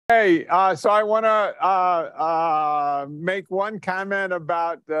Hey, so I want to make one comment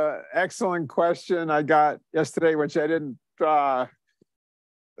about the excellent question I got yesterday, which I didn't,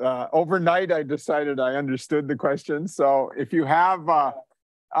 overnight I decided I understood the question. So if you have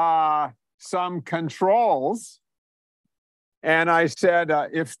some controls, and I said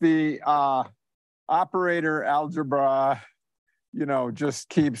if the operator algebra, just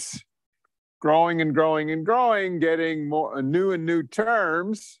keeps growing and growing and growing, getting more new and new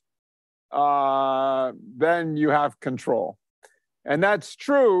terms, then you have control. And that's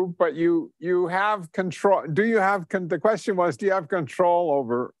true, but you have control. The question was, do you have control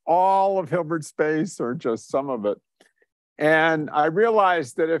over all of Hilbert space or just some of it? And I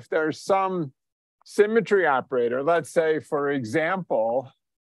realized that if there's some symmetry operator, let's say, for example,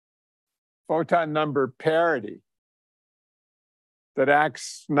 photon number parity, that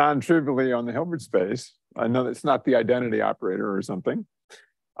acts non-trivially on the Hilbert space. I know it's not the identity operator or something.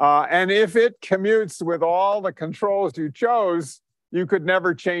 And if it commutes with all the controls you chose, you could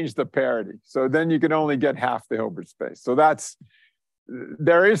never change the parity. So then you could only get half the Hilbert space. So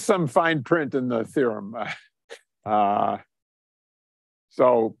there is some fine print in the theorem. So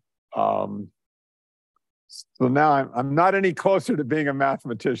now I'm not any closer to being a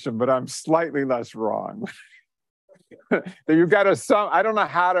mathematician, but I'm slightly less wrong. You've got to I don't know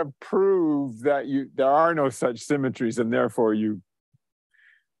how to prove that there are no such symmetries, and therefore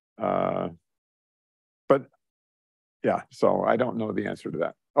but yeah, so I don't know the answer to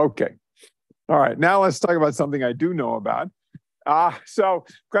that. Okay. All right, now let's talk about something I do know about. So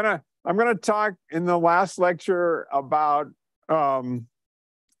I'm gonna talk in the last lecture about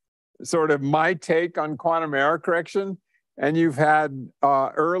sort of my take on quantum error correction. And you've had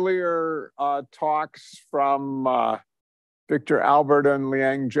earlier talks from Victor Albert and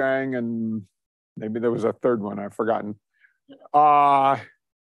Liang Zhang, and maybe there was a third one I've forgotten. And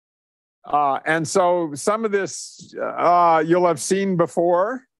so some of this you'll have seen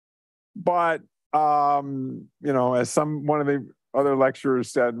before, but as one of the other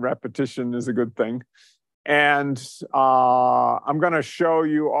lecturers said, repetition is a good thing. And I'm going to show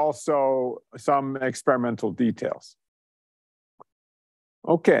you also some experimental details.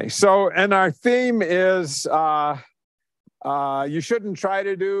 Okay, so, and our theme is you shouldn't try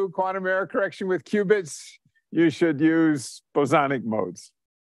to do quantum error correction with qubits. You should use bosonic modes.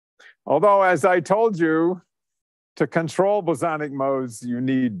 Although, as I told you, to control bosonic modes, you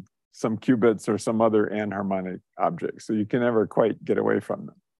need some qubits or some other anharmonic object. So you can never quite get away from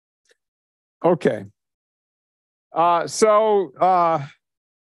them. Okay. So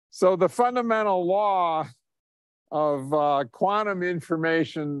the fundamental law of quantum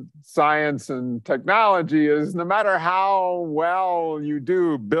information science and technology is no matter how well you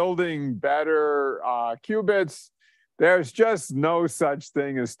do building better qubits, there's just no such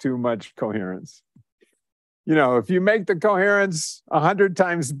thing as too much coherence. If you make the coherence 100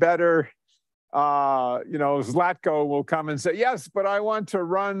 times better, Zlatko will come and say, yes, but I want to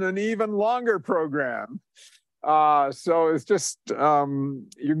run an even longer program. So it's just,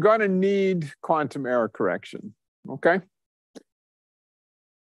 you're going to need quantum error correction. Okay.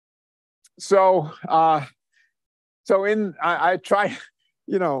 So, I try,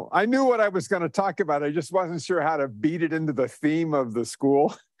 I knew what I was going to talk about. I just wasn't sure how to beat it into the theme of the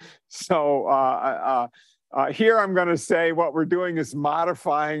school. So here I'm going to say what we're doing is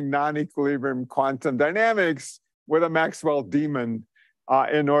modifying non-equilibrium quantum dynamics with a Maxwell demon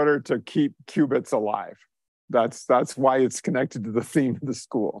in order to keep qubits alive. That's why it's connected to the theme of the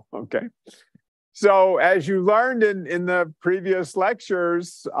school. Okay. So as you learned in the previous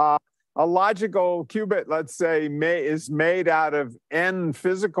lectures, a logical qubit, let's say, is made out of n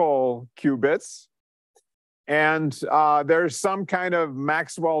physical qubits. And there's some kind of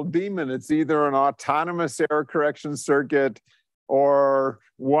Maxwell demon. It's either an autonomous error correction circuit or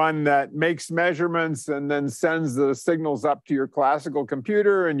one that makes measurements and then sends the signals up to your classical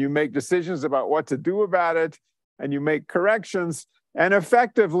computer, and you make decisions about what to do about it, and you make corrections. And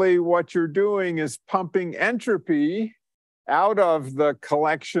effectively, what you're doing is pumping entropy out of the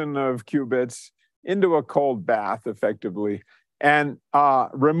collection of qubits into a cold bath, effectively, and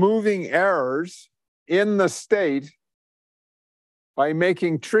removing errors in the state by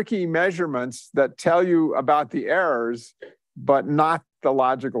making tricky measurements that tell you about the errors, but not the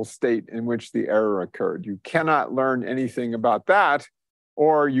logical state in which the error occurred. You cannot learn anything about that,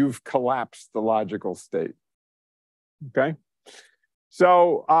 or you've collapsed the logical state. Okay?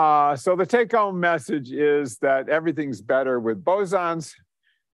 So the take-home message is that everything's better with bosons,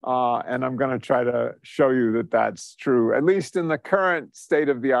 and I'm going to try to show you that that's true, at least in the current state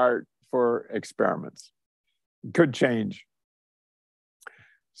of the art for experiments. It could change.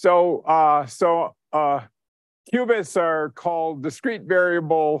 Qubits are called discrete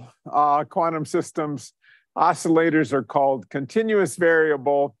variable quantum systems. Oscillators are called continuous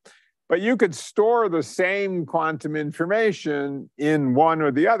variable. But you could store the same quantum information in one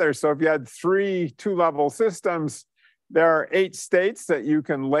or the other. So if you had three two-level systems, there are 8 states that you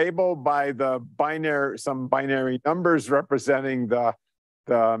can label by some binary numbers representing the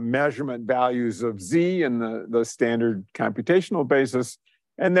measurement values of Z in the standard computational basis.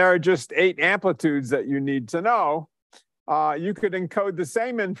 And there are just 8 amplitudes that you need to know. You could encode the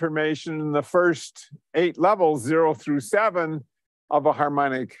same information in the first 8 levels, 0 through 7, of a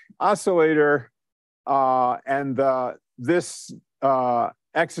harmonic oscillator. This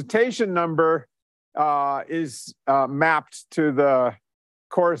excitation number is mapped to the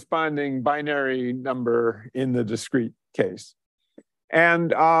corresponding binary number in the discrete case.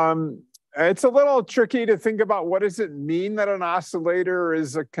 And it's a little tricky to think about what does it mean that an oscillator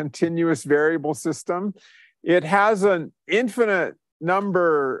is a continuous variable system. It has an infinite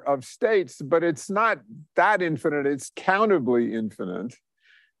number of states, but it's not that infinite. It's countably infinite.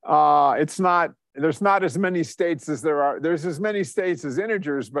 There's not as many states as there are. There's as many states as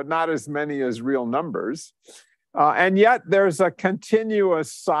integers, but not as many as real numbers. And yet there's a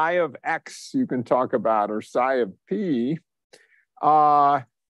continuous psi of x you can talk about, or psi of p,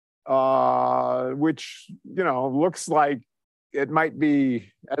 which looks like it might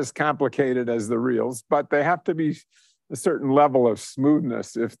be as complicated as the reals, but they have to be a certain level of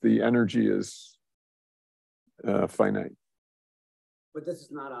smoothness if the energy is finite. But this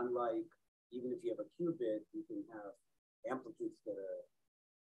is not unlike, even if you have a qubit, you can have amplitudes that are,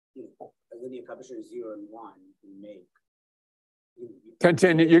 a linear coefficient of 0 and 1, you can make.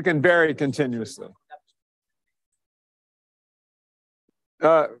 You can vary continuously.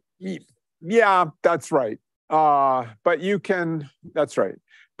 Yeah, that's right. That's right.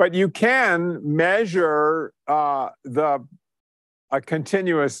 But you can measure a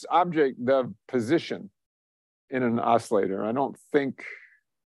continuous object, the position in an oscillator. I don't think,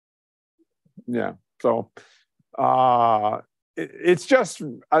 yeah. So it's just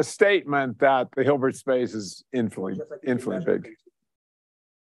a statement that the Hilbert space is infinitely big.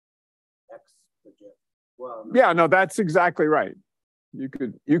 Yeah, no, that's exactly right.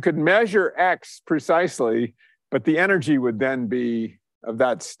 You could measure X precisely, but the energy would then be of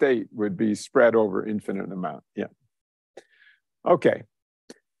that state would be spread over infinite amount. Yeah. Okay.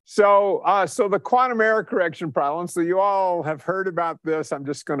 So the quantum error correction problem. So you all have heard about this. I'm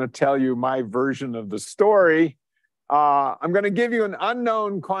just going to tell you my version of the story. I'm going to give you an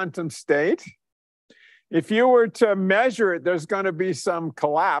unknown quantum state. If you were to measure it, there's going to be some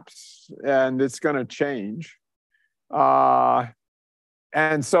collapse and it's going to change.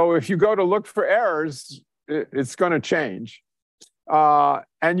 And so if you go to look for errors, it's going to change.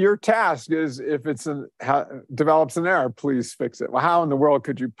 And your task is, if it develops an error, please fix it. Well, how in the world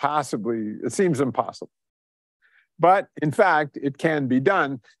could you possibly? It seems impossible. But in fact, it can be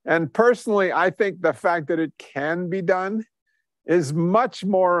done. And personally, I think the fact that it can be done is much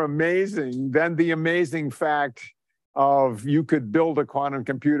more amazing than the amazing fact of you could build a quantum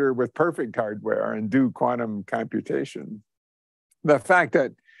computer with perfect hardware and do quantum computation. The fact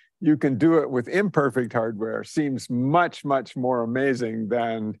that you can do it with imperfect hardware seems much, much more amazing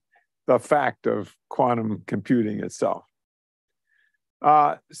than the fact of quantum computing itself.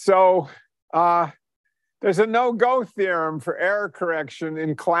 There's a no-go theorem for error correction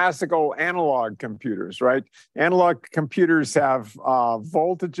in classical analog computers, right? Analog computers have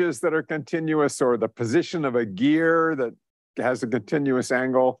voltages that are continuous, or the position of a gear that has a continuous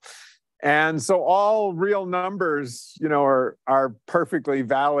angle. And so all real numbers, are perfectly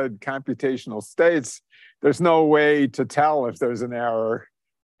valid computational states. There's no way to tell if there's an error,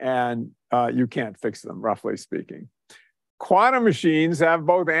 and you can't fix them, roughly speaking. Quantum machines have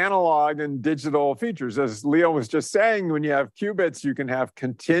both analog and digital features. As Leo was just saying, when you have qubits, you can have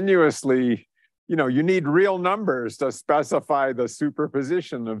continuously, you need real numbers to specify the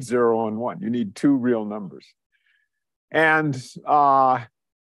superposition of 0 and 1. You need 2 real numbers. And yet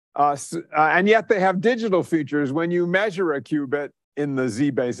they have digital features. When you measure a qubit in the Z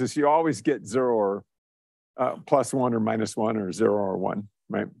basis, you always get 0 or +1 or -1 or 0 or 1,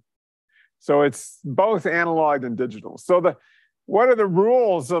 right? So it's both analog and digital. So what are the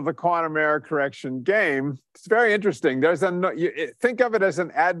rules of the quantum error correction game? It's very interesting. Think of it as an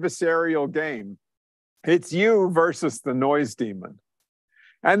adversarial game. It's you versus the noise demon.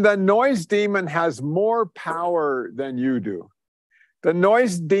 And the noise demon has more power than you do. The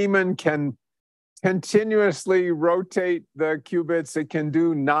noise demon can continuously rotate the qubits. It can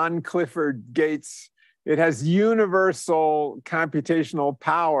do non-Clifford gates. it has universal computational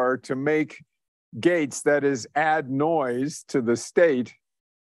power to make gates, that is, add noise to the state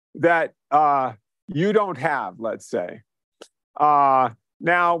that you don't have, let's say.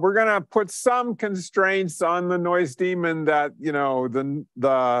 Now we're going to put some constraints on the noise daemon that, you know,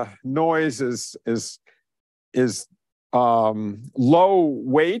 the noise is low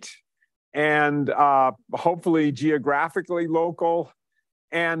weight and hopefully geographically local,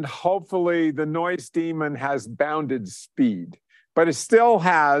 and hopefully the noise daemon has bounded speed, but it still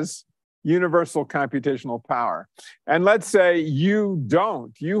has universal computational power. And let's say you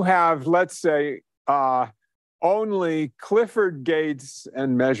don't. You have, let's say, only Clifford gates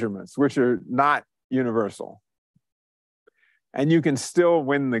and measurements, which are not universal. And you can still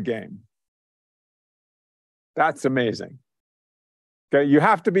win the game. That's amazing. Okay, you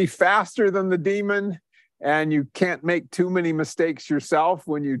have to be faster than the daemon, and you can't make too many mistakes yourself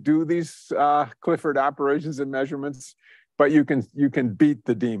when you do these Clifford operations and measurements, but you can beat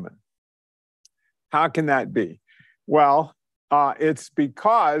the daemon. How can that be? Well, it's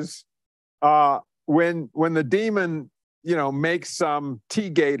because when the daemon, you know, makes some T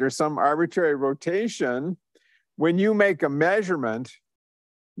gate or some arbitrary rotation, when you make a measurement,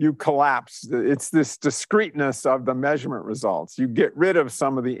 you collapse. It's this discreteness of the measurement results. You get rid of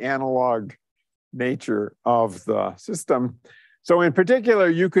some of the analog nature of the system. So in particular,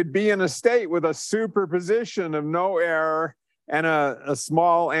 you could be in a state with a superposition of no error and a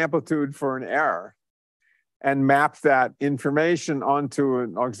small amplitude for an error, and map that information onto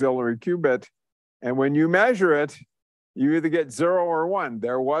an auxiliary qubit. And when you measure it, you either get 0 or 1.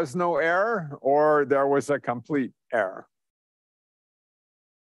 There was no error, or there was a complete error.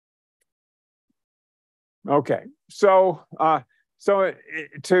 Okay, so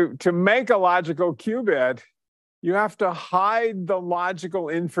to make a logical qubit, you have to hide the logical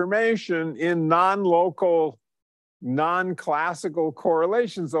information in non-local, non-classical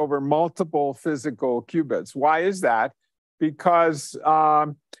correlations over multiple physical qubits. Why is that? Because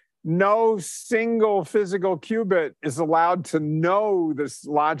no single physical qubit is allowed to know this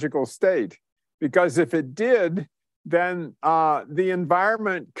logical state. Because if it did, then the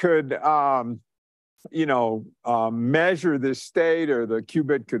environment could measure this state, or the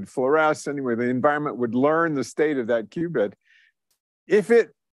qubit could fluoresce. Anyway, the environment would learn the state of that qubit. If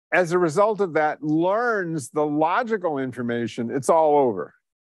it, as a result of that, learns the logical information, it's all over.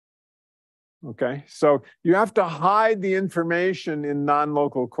 Okay, so you have to hide the information in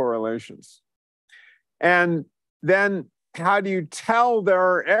non-local correlations. And then how do you tell there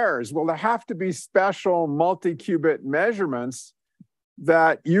are errors? Well, there have to be special multi-qubit measurements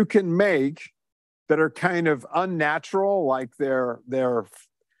that you can make that are kind of unnatural, like they're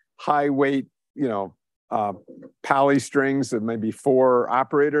high weight, Pali strings of maybe 4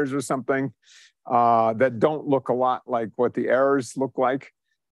 operators or something that don't look a lot like what the errors look like.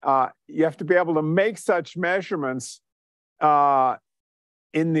 You have to be able to make such measurements and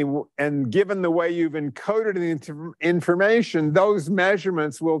given the way you've encoded the information, those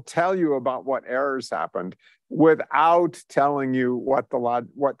measurements will tell you about what errors happened without telling you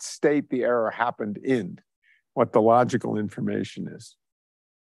what state the error happened in, what the logical information is.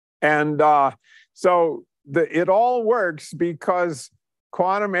 And so it all works because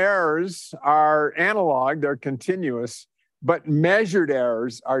quantum errors are analog, they're continuous, but measured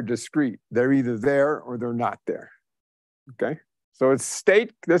errors are discrete. They're either there or they're not there, okay? So it's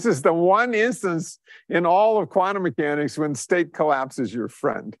state, this is the one instance in all of quantum mechanics when state collapse is your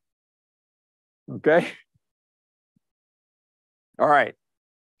friend, okay? All right,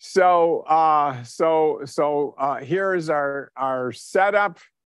 so here is our setup,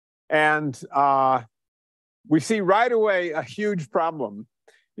 and we see right away a huge problem.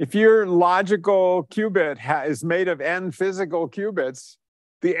 If your logical qubit is made of n physical qubits,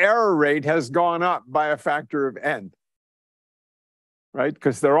 the error rate has gone up by a factor of n, right?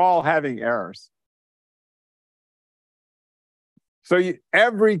 Because they're all having errors. So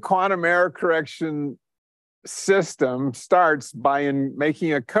every quantum error correction system starts by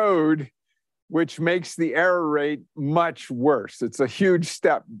making a code which makes the error rate much worse. It's a huge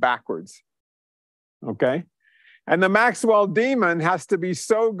step backwards, okay? And the Maxwell daemon has to be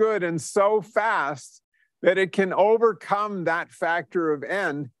so good and so fast that it can overcome that factor of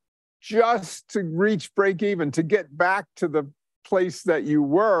n just to reach break even, to get back to the place that you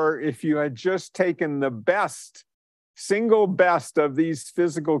were if you had just taken the best, single best of these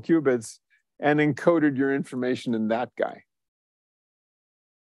physical qubits and encoded your information in that guy.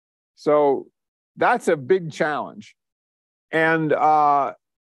 So that's a big challenge. And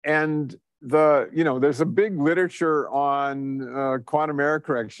there's a big literature on quantum error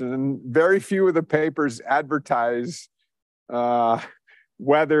correction, and very few of the papers advertise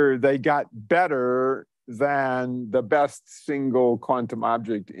whether they got better than the best single quantum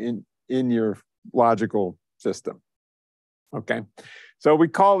object in your logical system. Okay, so we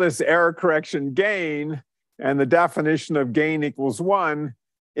call this error correction gain, and the definition of gain equals 1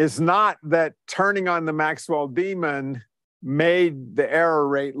 is not that turning on the Maxwell demon made the error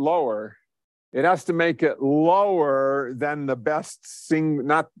rate lower. It has to make it lower than the best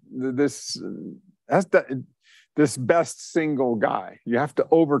this best single guy. You have to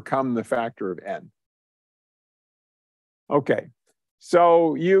overcome the factor of n. Okay,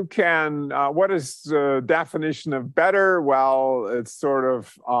 so you can, what is the definition of better? Well, it's sort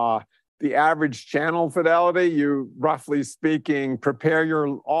of the average channel fidelity. You, roughly speaking, prepare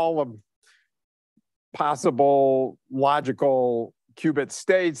all of possible logical qubit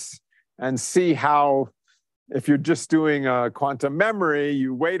states and see how, if you're just doing a quantum memory,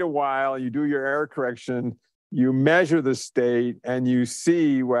 you wait a while, you do your error correction, you measure the state, and you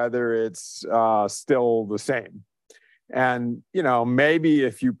see whether it's still the same. And, maybe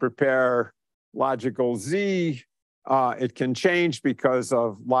if you prepare logical Z, it can change because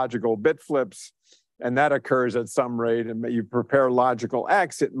of logical bit flips, and that occurs at some rate. And you prepare logical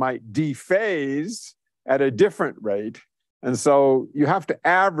X, it might dephase at a different rate. And so you have to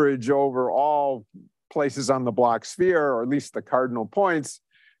average over all places on the block sphere, or at least the cardinal points,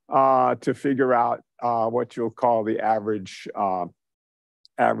 to figure out what you'll call the average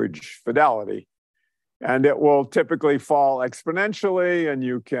fidelity. And it will typically fall exponentially, and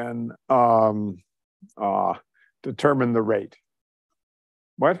you can determine the rate.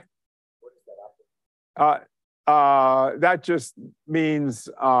 What? That just means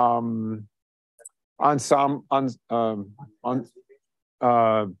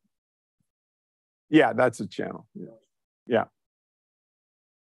yeah, that's a channel. Yeah.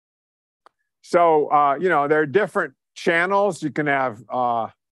 So there are different channels. You can have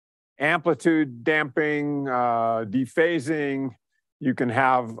amplitude damping, dephasing. You can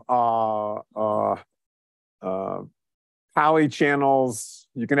have Pali channels.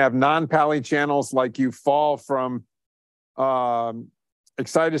 You can have non-Pali channels, like you fall from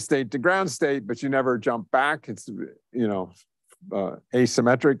excited state to ground state, but you never jump back. It's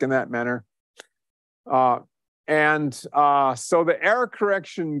asymmetric in that manner. So the error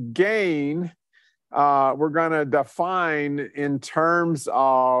correction gain, we're going to define in terms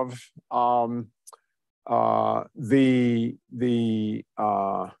of the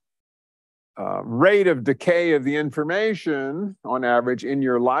rate of decay of the information on average in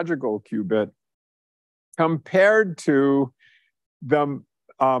your logical qubit compared to the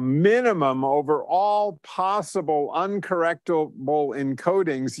minimum over all possible uncorrectable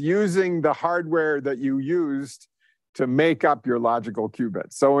encodings using the hardware that you used to make up your logical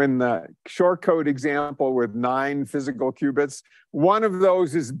qubit. So in the short code example with 9 physical qubits, one of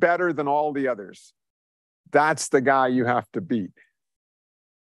those is better than all the others. That's the guy you have to beat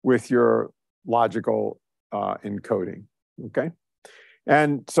with your logical encoding, okay?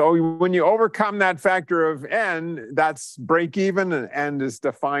 And so when you overcome that factor of n, that's break even, and n is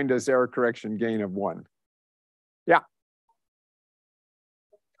defined as error correction gain of 1. Yeah.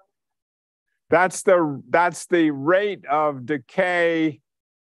 That's the rate of decay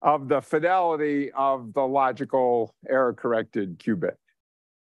of the fidelity of the logical error corrected qubit.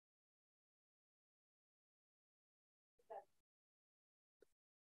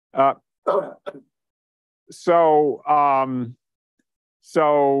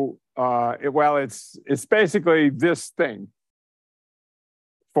 It's basically this thing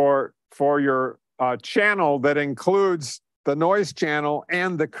for your channel that includes the noise channel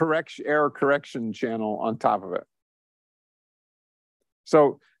and the error correction channel on top of it.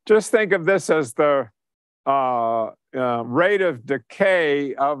 So just think of this as the rate of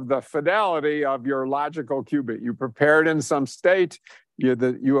decay of the fidelity of your logical qubit. You prepare it in some state,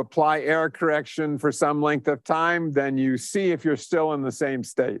 you apply error correction for some length of time, then you see if you're still in the same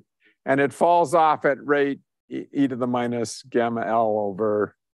state. And it falls off at rate e to the minus gamma L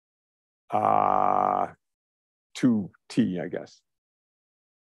over 2t, I guess.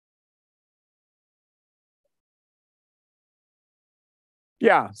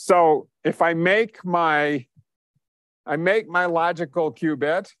 Yeah, so if I make my logical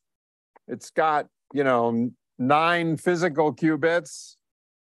qubit, it's got, 9 physical qubits.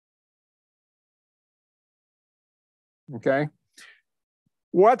 Okay.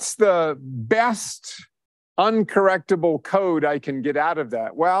 What's the best uncorrectable code I can get out of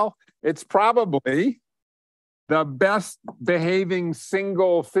that? Well, it's probably the best behaving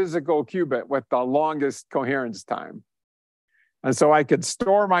single physical qubit with the longest coherence time. And so I could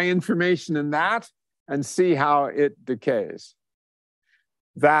store my information in that and see how it decays.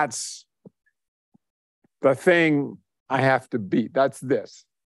 That's the thing I have to beat. That's this,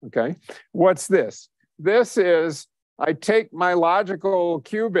 okay? What's this? This is, I take my logical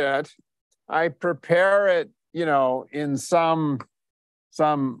qubit, I prepare it, you know, in some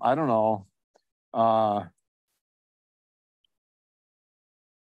I don't know,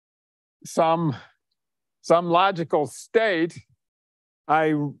 some logical state,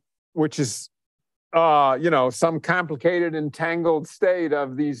 which is, you know, some complicated entangled state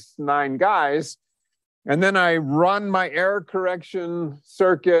of these 9 guys. And then I run my error correction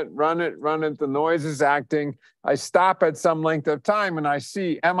circuit, run it, the noise is acting. I stop at some length of time and I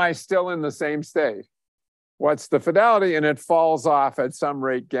see, am I still in the same state? What's the fidelity? And it falls off at some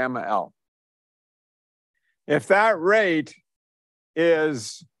rate gamma L. If that rate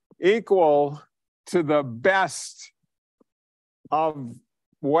is equal to the best of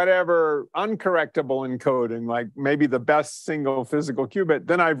whatever uncorrectable encoding, like maybe the best single physical qubit,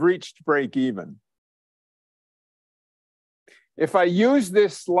 then I've reached break even. If I use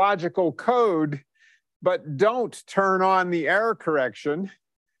this logical code, but don't turn on the error correction,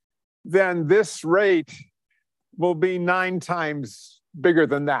 then this rate will be 9 times bigger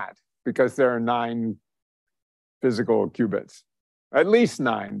than that because there are 9 physical qubits. At least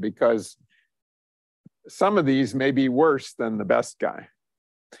 9, because some of these may be worse than the best guy.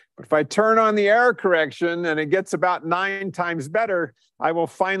 But if I turn on the error correction and it gets about 9 times better, I will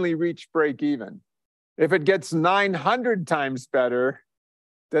finally reach break even. If it gets 900 times better,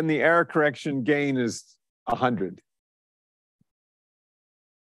 then the error correction gain is 100.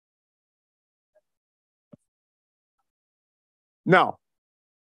 No.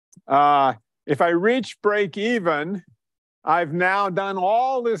 If I reach break even, I've now done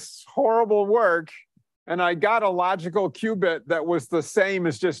all this horrible work and I got a logical qubit that was the same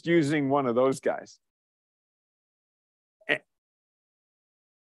as just using one of those guys.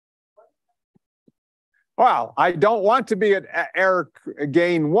 Well, I don't want to be at error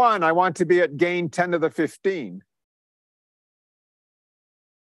gain 1. I want to be at gain 10 to the 15.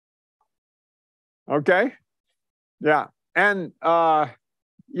 Okay? Yeah. And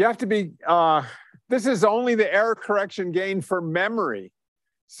you have to be, this is only the error correction gain for memory.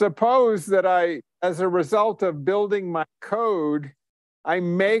 Suppose that I, as a result of building my code, I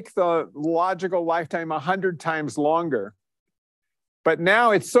make the logical lifetime 100 times longer. But now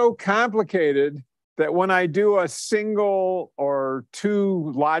it's so complicated that when I do a single or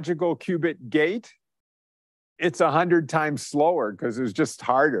 2 logical qubit gate, it's 100 times slower because it's just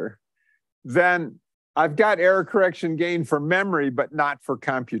harder. Then I've got error correction gain for memory, but not for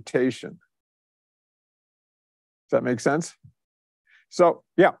computation. Does that make sense? So,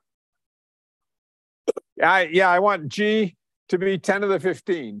 yeah. I want G to be 10 to the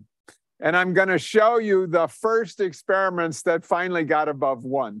 15. And I'm going to show you the first experiments that finally got above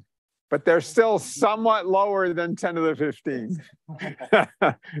 1. But they're still somewhat lower than 10 to the 15.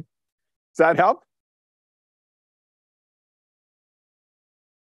 Does that help?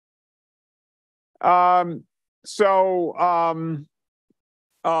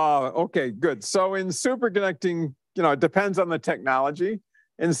 Okay, good. So in superconducting, you know, it depends on the technology.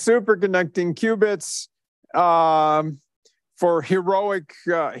 In superconducting qubits, for heroic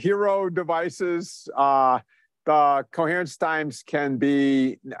hero devices, the coherence times can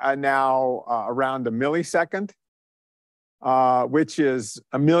be now around a millisecond, which is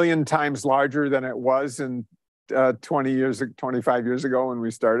 1,000,000 times larger than it was in 25 years ago when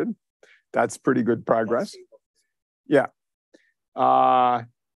we started. That's pretty good progress. Yeah. You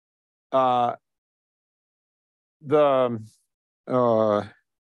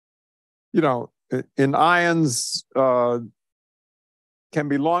know, in ions, can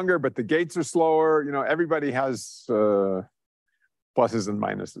be longer, but the gates are slower. You know, everybody has pluses and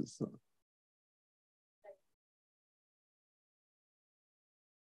minuses. So.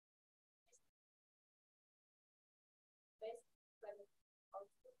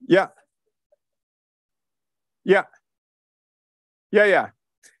 Yeah. Yeah.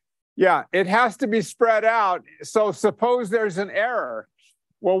 Yeah, it has to be spread out. So suppose there's an error.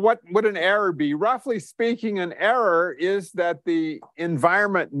 Well, what would an error be? Roughly speaking, an error is that the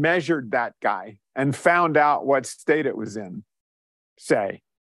environment measured that guy and found out what state it was in, say.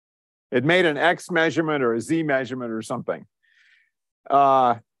 It made an X measurement or a Z measurement or something.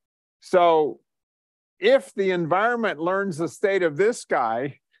 So if the environment learns the state of this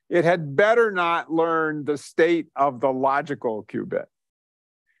guy, it had better not learn the state of the logical qubit.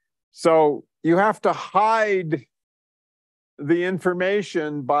 So you have to hide the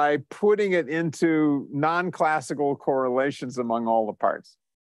information by putting it into non-classical correlations among all the parts.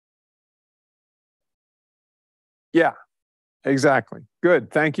 Yeah, exactly.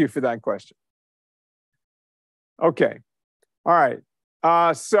 Good. Thank you for that question. Okay. All right.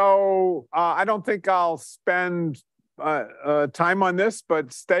 So I don't think I'll spend time on this,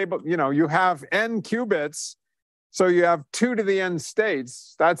 but stable, you have n qubits. So you have 2 to the n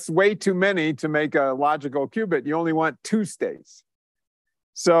states. That's way too many to make a logical qubit. You only want 2 states.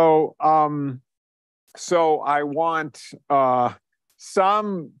 So, so I want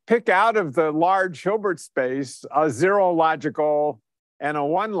pick out of the large Hilbert space a 0 logical and a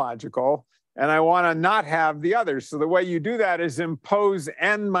 1 logical, and I want to not have the others. So the way you do that is impose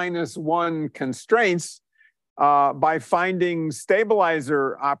n-1 constraints by finding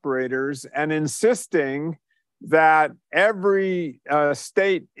stabilizer operators and insisting that every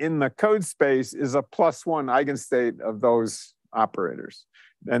state in the code space is a +1 eigenstate of those operators.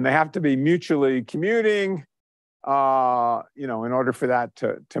 And they have to be mutually commuting, in order for that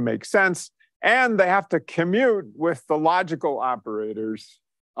to make sense. And they have to commute with the logical operators.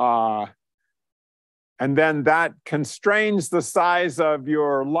 And then that constrains the size of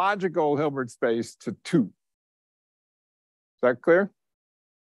your logical Hilbert space to 2. Is that clear?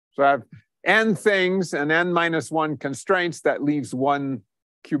 So I have n things and n-1 constraints. That leaves 1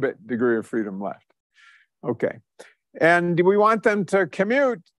 qubit degree of freedom left. Okay. And we want them to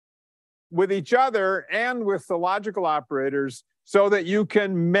commute with each other and with the logical operators so that you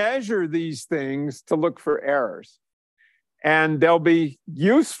can measure these things to look for errors. And they'll be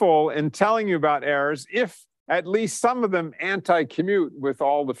useful in telling you about errors if at least some of them anti-commute with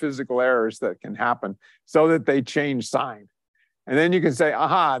all the physical errors that can happen so that they change sign. And then you can say,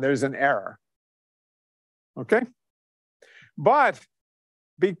 aha, there's an error. Okay? But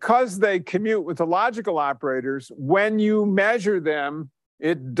because they commute with the logical operators, when you measure them,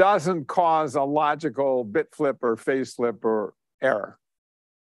 it doesn't cause a logical bit flip or phase flip or error.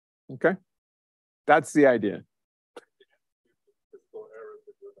 Okay? That's the idea.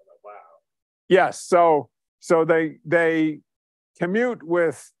 Yes, so they commute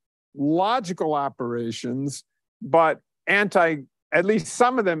with logical operations, but at least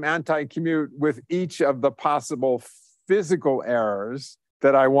some of them anti-commute with each of the possible physical errors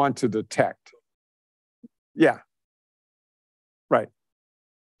that I want to detect. Yeah, right.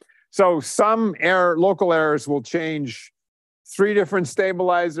 So some local errors will change 3 different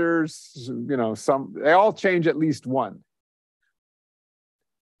stabilizers, they all change at least 1.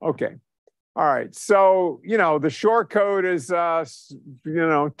 Okay. All right, so, the Shor code is,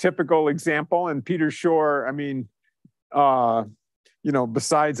 typical example. And Peter Shor,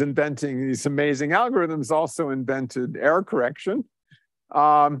 besides inventing these amazing algorithms, also invented error correction.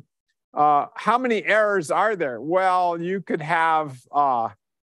 How many errors are there? Well, you could have, on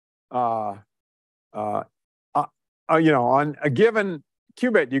a given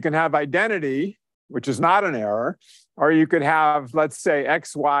qubit, you can have identity, which is not an error, or you could have, let's say,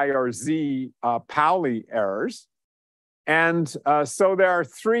 X, Y, or Z Pauli errors. And so there are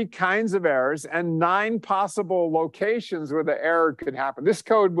 3 kinds of errors and 9 possible locations where the error could happen. This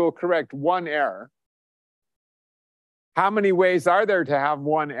code will correct 1 error. How many ways are there to have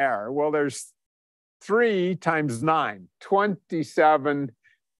 1 error? Well, there's 3 times 9, 27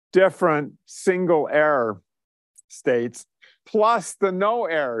 different single error states, plus the no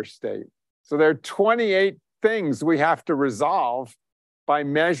error state. So there are 28 things we have to resolve by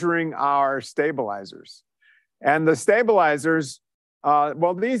measuring our stabilizers. And the stabilizers,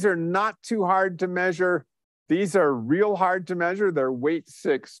 well, these are not too hard to measure. These are real hard to measure. They're weight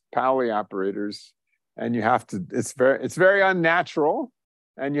 6 Pauli operators. And you have to, it's very unnatural.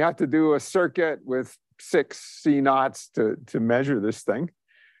 And you have to do a circuit with 6 C naughts to measure this thing.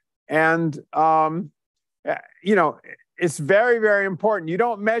 And, it's very, very important. You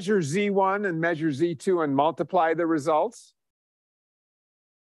don't measure Z1 and measure Z2 and multiply the results,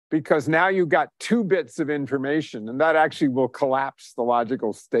 because now you've got 2 bits of information, and that actually will collapse the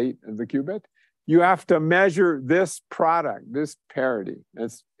logical state of the qubit. You have to measure this product, this parity.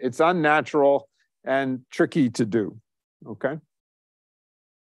 It's unnatural and tricky to do, okay?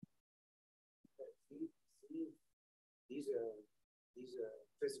 These are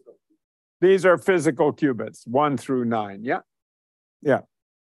physical. These are physical qubits, 1 through 9, yeah? Yeah.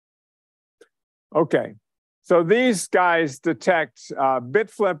 Okay. So these guys detect bit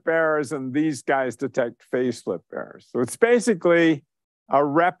flip errors, and these guys detect phase flip errors. So it's basically a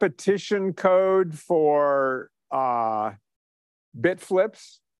repetition code for bit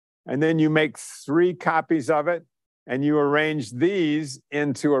flips, and then you make 3 copies of it. and you arrange these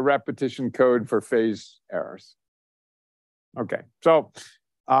into a repetition code for phase errors. Okay, so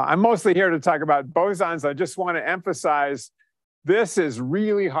I'm mostly here to talk about bosons. I just want to emphasize this is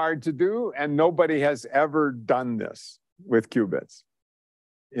really hard to do, and nobody has ever done this with qubits,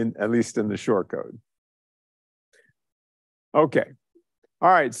 at least in the short code. Okay, all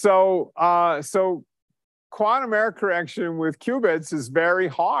right, so quantum error correction with qubits is very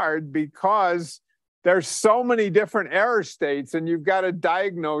hard because there's so many different error states, and you've got to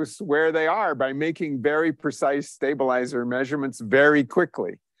diagnose where they are by making very precise stabilizer measurements very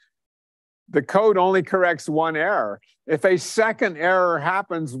quickly. The code only corrects one error. If a second error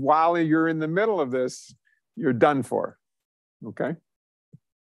happens while you're in the middle of this, you're done for, okay?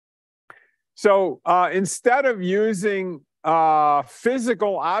 So instead of using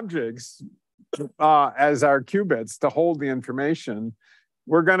physical objects as our qubits to hold the information,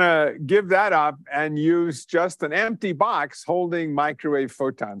 we're going to give that up and use just an empty box holding microwave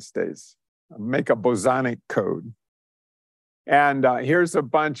photon states, make a bosonic code. And here's a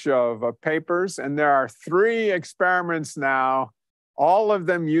bunch of papers, and there are 3 experiments now, all of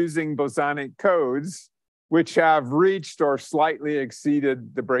them using bosonic codes, which have reached or slightly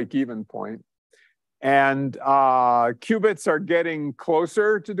exceeded the break-even point. And qubits are getting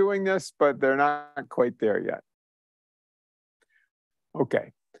closer to doing this, but they're not quite there yet.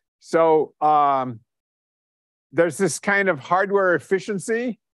 Okay, so there's this kind of hardware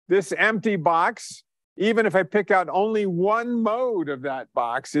efficiency. This empty box, even if I pick out only one mode of that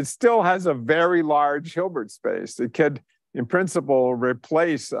box, it still has a very large Hilbert space. It could, in principle,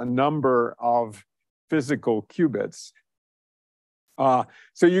 replace a number of physical qubits.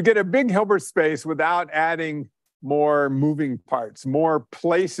 So you get a big Hilbert space without adding more moving parts, more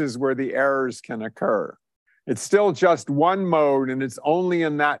places where the errors can occur. It's still just one mode, and it's only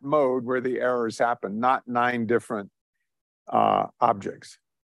in that mode where the errors happen, not 9 different objects.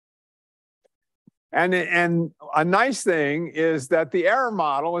 And a nice thing is that the error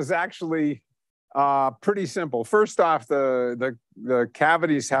model is actually pretty simple. First off, the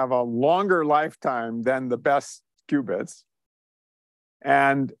cavities have a longer lifetime than the best qubits.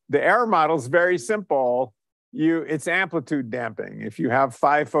 And the error model is very simple. It's amplitude damping. If you have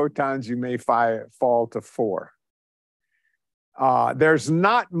 5 photons, you may fall to 4. There's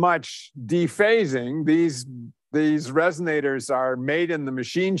not much dephasing. These resonators are made in the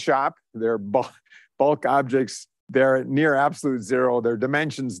machine shop. They're bulk objects. They're at near absolute zero. Their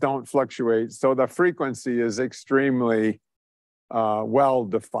dimensions don't fluctuate. So the frequency is extremely well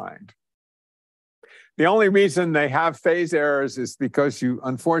defined. The only reason they have phase errors is because you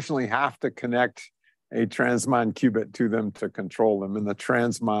unfortunately have to connect a transmon qubit to them to control them. And the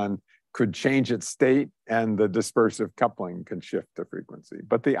transmon could change its state, and the dispersive coupling can shift the frequency.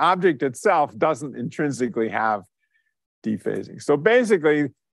 But the object itself doesn't intrinsically have dephasing. So basically,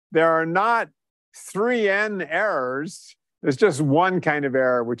 there are not 3n errors. There's just one kind of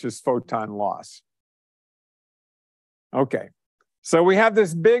error, which is photon loss. Okay. So we have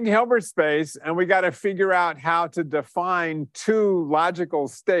this big Hilbert space, and we got to figure out how to define 2 logical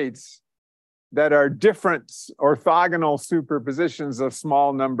states that are different orthogonal superpositions of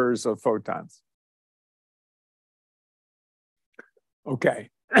small numbers of photons. Okay,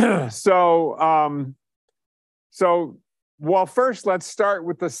 so well, first let's start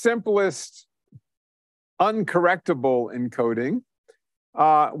with the simplest uncorrectable encoding.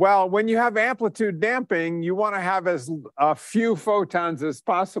 Well, when you have amplitude damping, you want to have as few photons as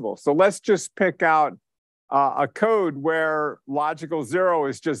possible. So let's just pick out a code where logical 0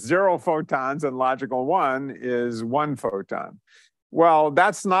 is just 0 photons and logical 1 is 1 photon. Well,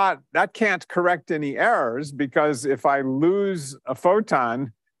 that can't correct any errors, because if I lose a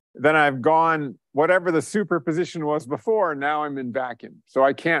photon, then I've gone, whatever the superposition was before, now I'm in vacuum. So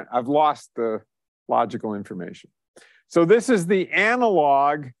I've lost the logical information. So this is the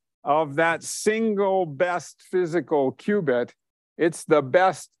analog of that single best physical qubit. It's the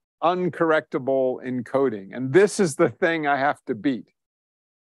best uncorrectable encoding. And this is the thing I have to beat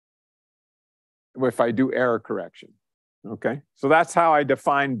if I do error correction. Okay, so that's how I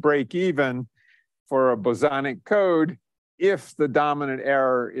define break even for a bosonic code if the dominant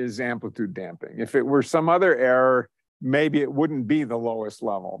error is amplitude damping. If it were some other error, maybe it wouldn't be the lowest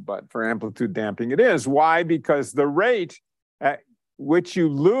level, but for amplitude damping it is. Why? Because the rate at which you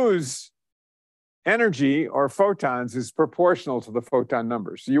lose energy or photons is proportional to the photon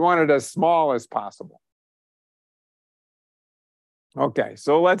number. So you want it as small as possible. Okay,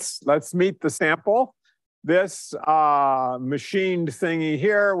 so let's meet the sample. This machined thingy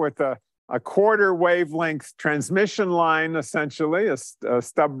here with a quarter wavelength transmission line, essentially, a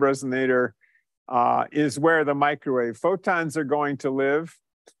stub resonator is where the microwave photons are going to live.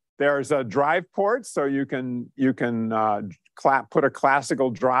 There's a drive port, so you can put a classical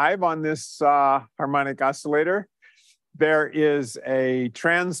drive on this harmonic oscillator. There is a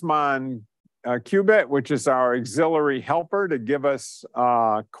transmon qubit, which is our auxiliary helper to give us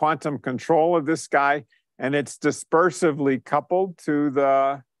quantum control of this guy, and it's dispersively coupled to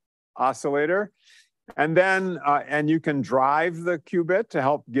the oscillator. And then, and you can drive the qubit to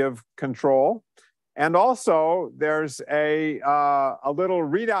help give control. And also, there's a little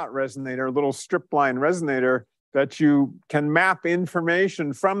readout resonator, a little strip line resonator that you can map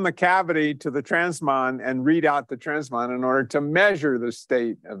information from the cavity to the transmon and read out the transmon in order to measure the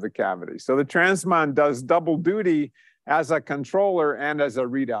state of the cavity. So the transmon does double duty as a controller and as a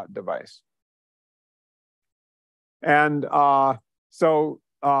readout device. And so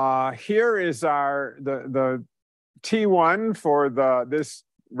here is the T1 for this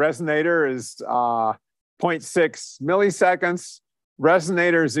resonator is 0.6 milliseconds.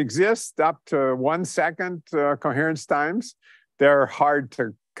 Resonators exist up to 1 second coherence times. They're hard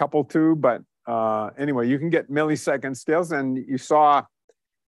to couple to, but anyway, you can get millisecond scales. And you saw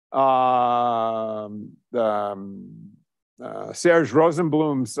Serge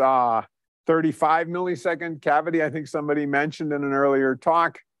Rosenblum's 35 millisecond cavity, I think somebody mentioned in an earlier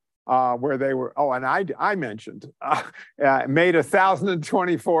talk, where they were, and I mentioned, made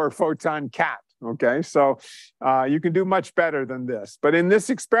 1,024 photon cat. Okay, so you can do much better than this. But in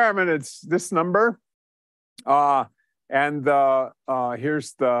this experiment, it's this number. And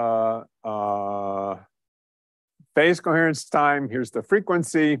here's the phase coherence time. Here's the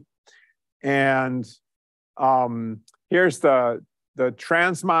frequency. And here's the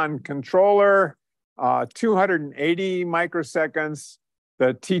transmon controller, 280 microseconds.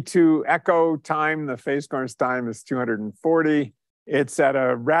 The T2 echo time, the phase coherence time is 240. It's at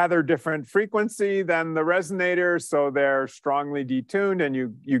a rather different frequency than the resonator, so they're strongly detuned, and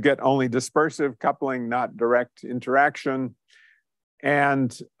you get only dispersive coupling, not direct interaction.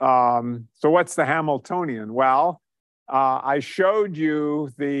 And so what's the Hamiltonian? Well, I showed you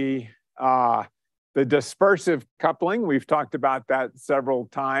the dispersive coupling. We've talked about that several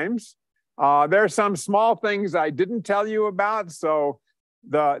times. There are some small things I didn't tell you about. So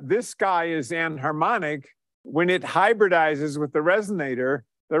this guy is anharmonic. When it hybridizes with the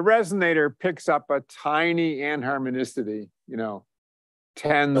resonator picks up a tiny anharmonicity,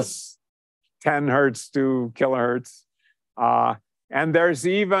 10 hertz to kilohertz. And there's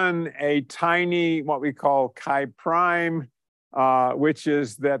even a tiny, what we call chi prime, which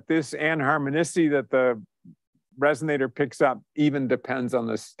is that this anharmonicity that the resonator picks up even depends on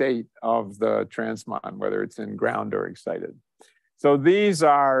the state of the transmon, whether it's in ground or excited. So these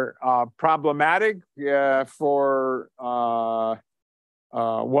are problematic for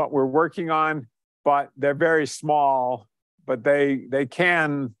what we're working on, but they're very small. But they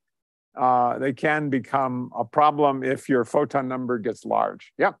can become a problem if your photon number gets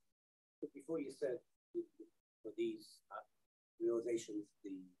large. Yeah. Before you said for these realizations,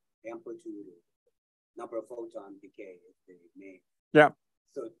 the amplitude, number of photon decay is the name. Yeah.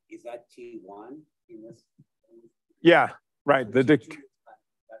 So is that T1 in this? Yeah. Right. So the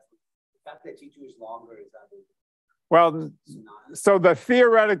fact that T2 is longer is that. Well, so the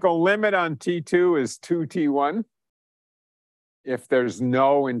theoretical limit on T2 is 2T1 if there's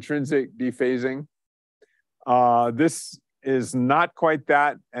no intrinsic dephasing. This is not quite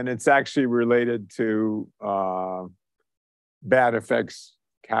that, and it's actually related to bad effects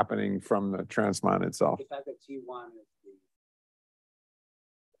happening from the transmon itself. The fact that T1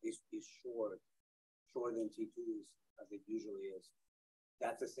 is shorter than T2 is, as it usually is,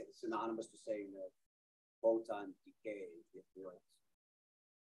 that's synonymous to saying that photon decay is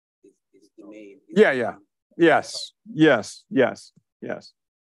the main. Yeah. Yes.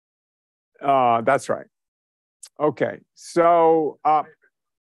 That's right. Okay. So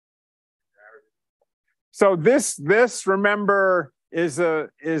this remember is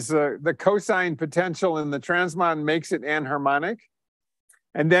the cosine potential in the transmon makes it anharmonic.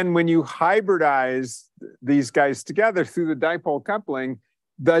 And then when you hybridize these guys together through the dipole coupling,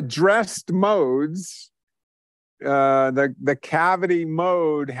 the dressed modes, the cavity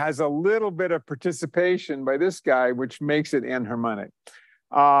mode has a little bit of participation by this guy, which makes it anharmonic.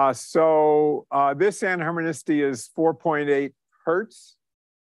 So this anharmonicity is 4.8 hertz.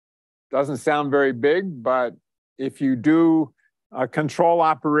 Doesn't sound very big, but if you do a control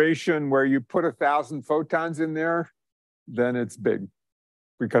operation where you put 1,000 photons in there, then it's big,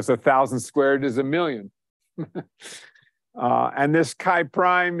 because 1,000 squared is 1,000,000. And this chi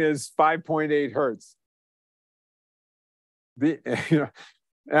prime is 5.8 hertz.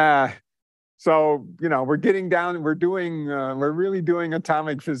 So, you know, we're getting down, we're really doing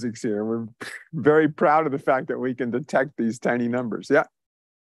atomic physics here. We're very proud of the fact that we can detect these tiny numbers. Yeah.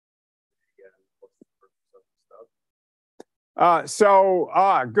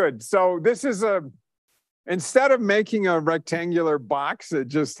 Good. So this is instead of making a rectangular box that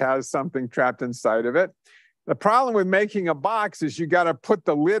just has something trapped inside of it, the problem with making a box is you got to put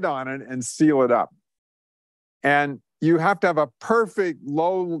the lid on it and seal it up. And you have to have a perfect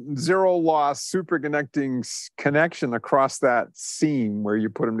low zero loss superconducting connection across that seam where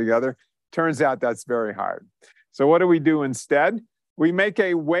you put them together. Turns out that's very hard. So what do we do instead? We make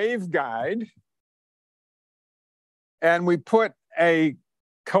a waveguide and we put a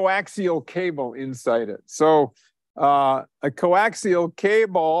coaxial cable inside it. So a coaxial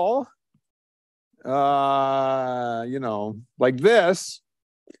cable, you know, like this,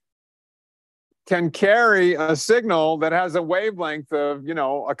 can carry a signal that has a wavelength of, you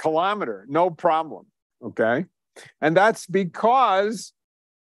know, a kilometer, no problem, okay? And that's because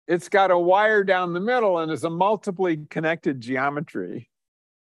it's got a wire down the middle and is a multiply connected geometry.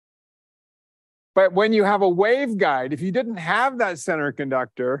 But when you have a waveguide, if you didn't have that center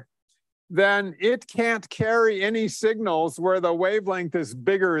conductor, then it can't carry any signals where the wavelength is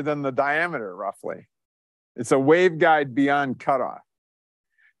bigger than the diameter, roughly. It's a waveguide beyond cutoff.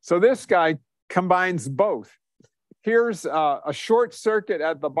 So this guy combines both. Here's a short circuit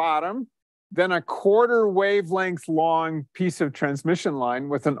at the bottom, then a quarter wavelength long piece of transmission line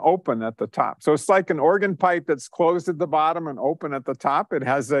with an open at the top. So it's like an organ pipe that's closed at the bottom and open at the top. It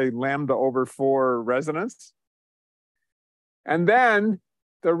has a λ/4 resonance. And then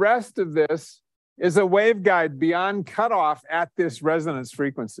the rest of this is a waveguide beyond cutoff at this resonance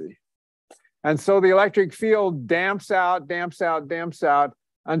frequency. And so the electric field damps out, damps out, damps out,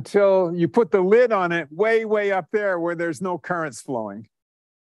 until you put the lid on it way, way up there where there's no currents flowing.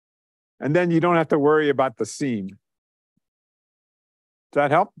 And then you don't have to worry about the seam. Does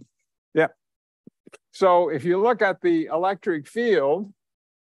that help? Yeah. So if you look at the electric field,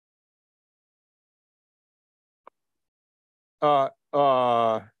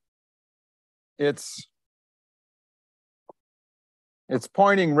 it's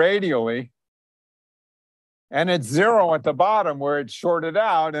pointing radially. And it's zero at the bottom where it's shorted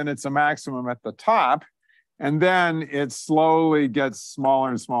out, and it's a maximum at the top. And then it slowly gets smaller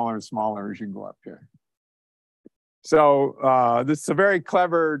and smaller and smaller as you go up here. So this is a very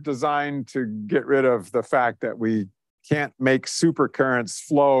clever design to get rid of the fact that we can't make supercurrents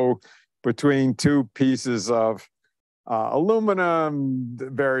flow between two pieces of aluminum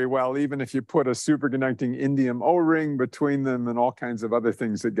very well, even if you put a superconducting indium O-ring between them and all kinds of other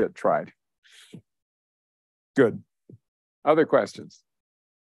things that get tried. Good. Other questions?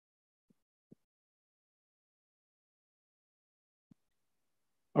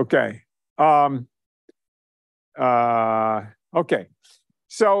 Okay. Okay.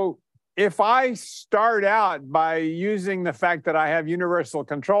 So if I start out by using the fact that I have universal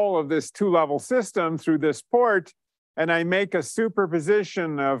control of this two-level system through this port, and I make a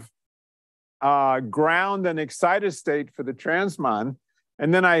superposition of ground and excited state for the transmon,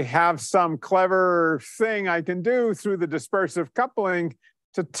 and then I have some clever thing I can do through the dispersive coupling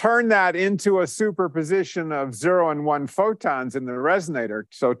to turn that into a superposition of 0 and 1 photons in the resonator.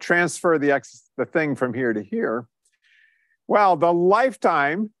 So transfer the thing from here to here. Well, the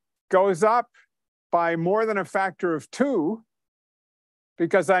lifetime goes up by more than a factor of 2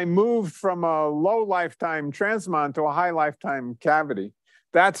 because I moved from a low lifetime transmon to a high lifetime cavity.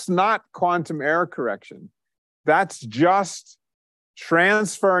 That's not quantum error correction. That's just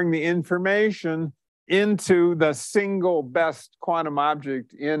transferring the information into the single best quantum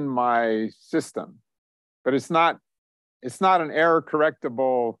object in my system. But it's not an error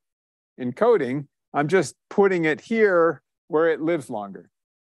correctable encoding. I'm just putting it here where it lives longer.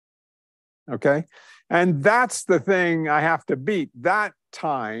 Okay? And that's the thing I have to beat. That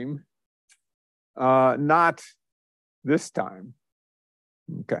time, not this time.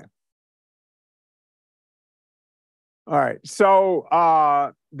 Okay. All right, so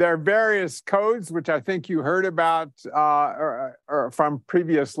there are various codes, which I think you heard about or from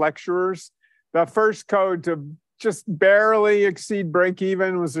previous lecturers. The first code to just barely exceed break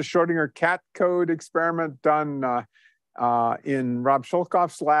even was the Schrodinger cat code experiment done in Rob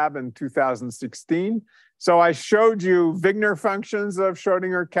Shulkoff's lab in 2016. So I showed you Wigner functions of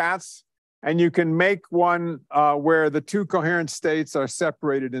Schrodinger cats, and you can make one where the two coherent states are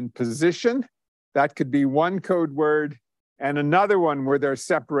separated in position. That could be one code word, and another one where they're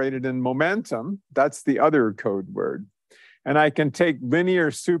separated in momentum. That's the other code word. And I can take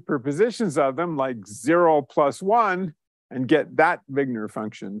linear superpositions of them, like 0 plus 1, and get that Wigner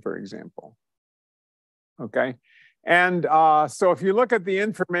function, for example. okay? And so if you look at the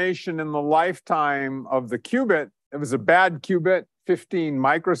information in the lifetime of the qubit, it was a bad qubit, 15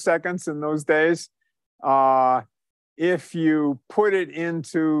 microseconds in those days. If you put it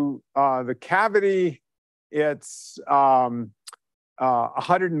into the cavity, it's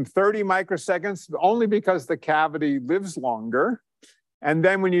 130 microseconds, only because the cavity lives longer. And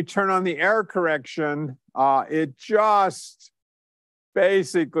then when you turn on the error correction, it just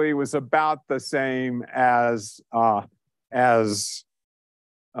basically was about the same as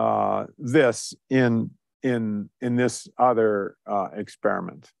this in this other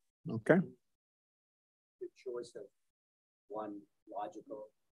experiment. Okay. The choice of one logical.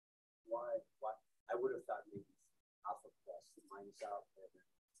 Why? I would have thought maybe alpha plus minus alpha,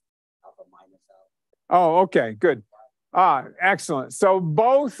 alpha minus alpha. Oh, okay, good. Excellent. So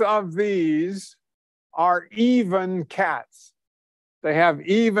both of these are even cats. They have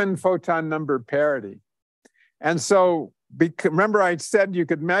even photon number parity. And so remember I said you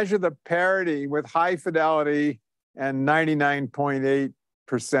could measure the parity with high fidelity and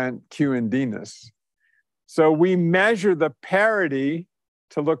 99.8% Q and D-ness. So we measure the parity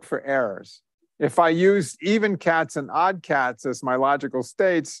to look for errors. If I use even cats and odd cats as my logical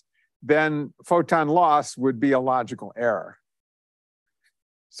states, then photon loss would be a logical error.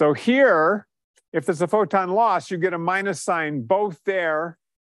 So here, if there's a photon loss, you get a minus sign both there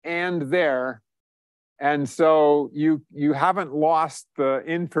and there. And so you haven't lost the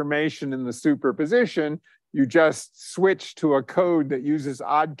information in the superposition. You just switch to a code that uses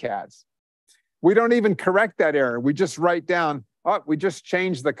odd cats. We don't even correct that error. We just write down, oh, we just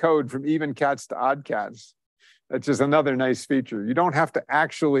changed the code from even cats to odd cats. That's just another nice feature. You don't have to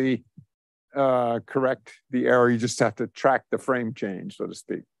actually correct the error. You just have to track the frame change, so to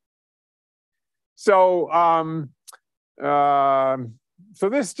speak. So, so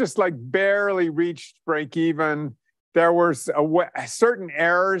this just like barely reached break even. There were certain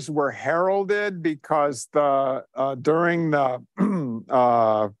errors were heralded because during the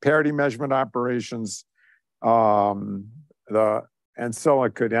parity measurement operations, the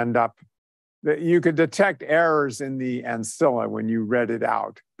ancilla could end up. You could detect errors in the ancilla when you read it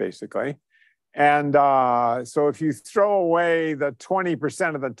out, basically. And so if you throw away the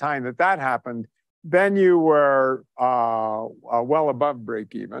 20% of the time that happened, then you were well above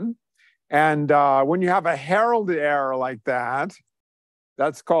break even. And when you have a heralded error like that,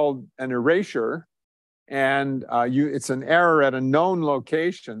 that's called an erasure. And it's an error at a known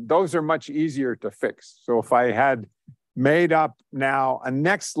location. Those are much easier to fix. So if I had made up now a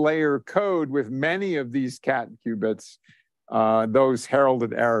next layer code with many of these cat qubits, those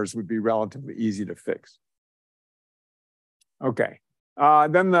heralded errors would be relatively easy to fix. Okay,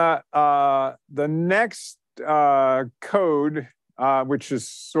 then the next code, which is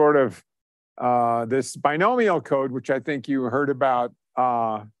sort of this binomial code, which I think you heard about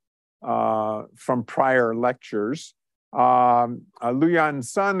from prior lectures. Luyan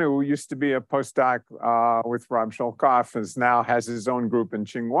Sun, who used to be a postdoc with Rob Sholkoff, has his own group in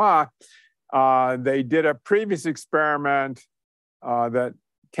Tsinghua. They did a previous experiment that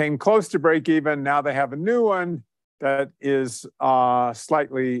came close to break even. Now they have a new one that is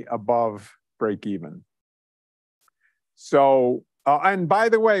slightly above break even. So, and by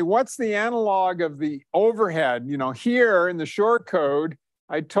the way, what's the analog of the overhead? You know, here in the short code,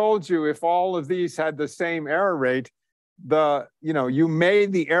 I told you if all of these had the same error rate, you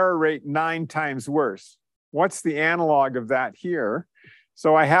made the error rate 9 times worse. What's the analog of that here?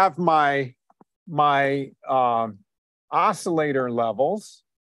 So I have my oscillator levels,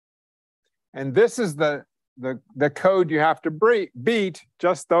 and this is the code you have to beat,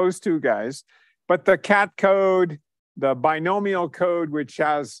 just those two guys. But the cat code, the binomial code, which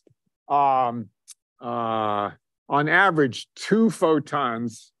has on average 2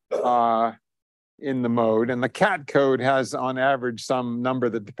 photons in the mode, and the cat code has on average some number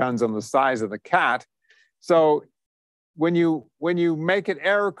that depends on the size of the cat. So when you make it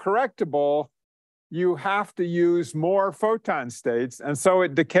error correctable, you have to use more photon states, and so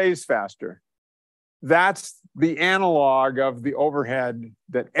it decays faster. That's the analog of the overhead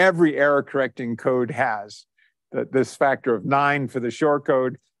that every error correcting code has. That this factor of 9 for the short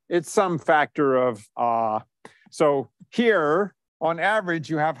code, it's some factor of, so here on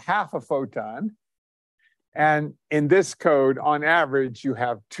average you have half a photon. And in this code, on average, you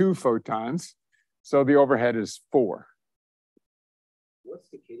have 2 photons. So the overhead is 4. What's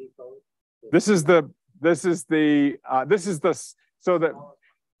the kitty code? There's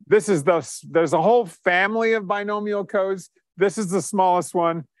a whole family of binomial codes. This is the smallest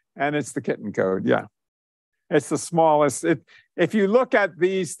one, and it's the kitten code. Yeah, it's the smallest. if you look at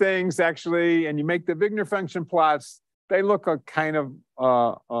these things actually, and you make the Wigner function plots, they look a kind of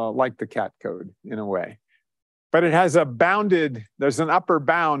like the cat code in a way. But it has a bounded, there's an upper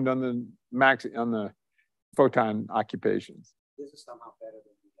bound on the max, on the photon occupations. This is somehow better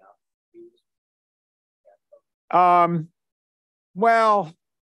than well,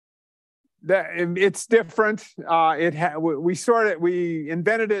 it's different. We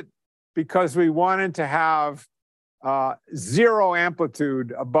invented it because we wanted to have zero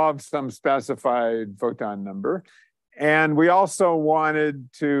amplitude above some specified photon number. And we also wanted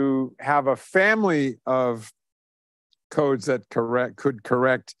to have a family of codes that could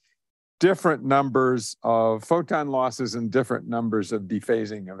correct different numbers of photon losses and different numbers of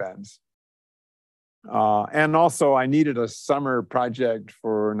dephasing events. And also I needed a summer project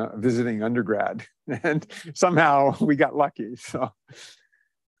for visiting undergrad, and somehow we got lucky, so.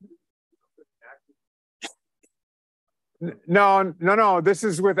 No, this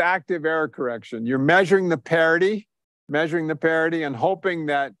is with active error correction. You're measuring the parity and hoping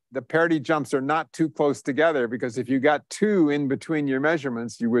that the parity jumps are not too close together, because if you got 2 in between your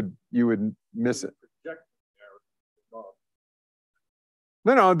measurements, you would miss it.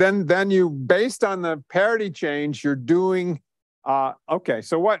 No, then you, based on the parity change, you're doing, okay,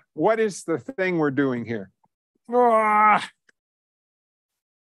 so what is the thing we're doing here?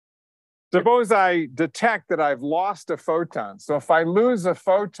 Suppose I detect that I've lost a photon. So if I lose a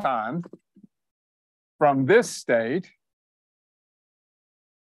photon from this state,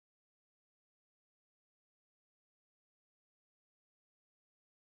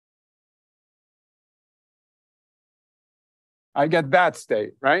 I get that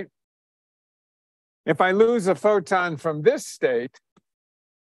state, right? If I lose a photon from this state,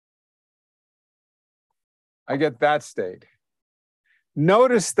 I get that state.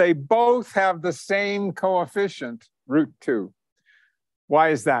 Notice they both have the same coefficient, √2. Why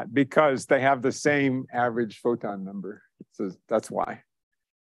is that? Because they have the same average photon number. So that's why.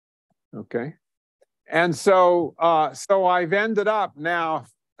 Okay. And so, so I've ended up now,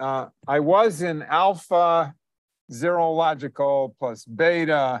 I was in alpha 0 logical plus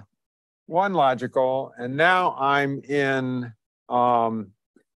beta 1 logical, and now I'm in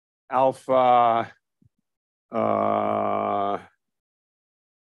alpha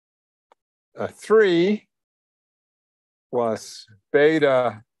 3 plus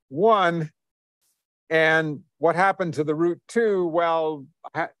beta 1. And what happened to the √2? Well,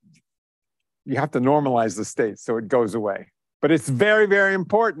 you have to normalize the state so it goes away. But it's very, very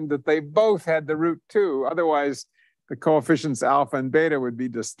important that they both had the √2. Otherwise, the coefficients alpha and beta would be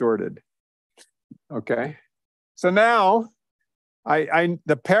distorted. Okay. So now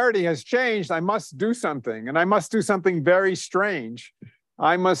the parity has changed. I must do something, and I must do something very strange.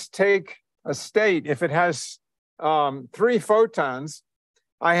 I must take a state. If it has 3 photons,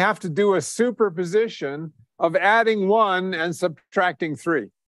 I have to do a superposition of adding 1 and subtracting 3.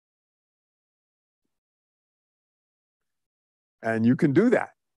 And you can do that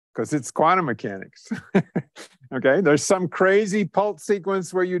because it's quantum mechanics. Okay, there's some crazy pulse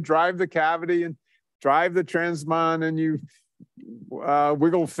sequence where you drive the cavity and drive the transmon, and you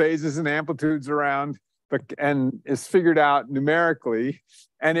wiggle phases and amplitudes around, and it's figured out numerically,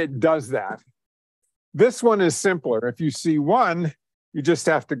 and it does that. This one is simpler. If you see 1, you just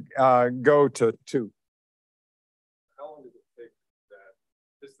have to go to 2. How long does it take that?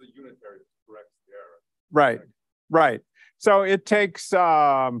 This is the unitary that corrects the error. Right, right. So it takes, you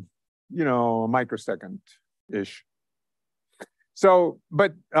know, a microsecond-ish. So,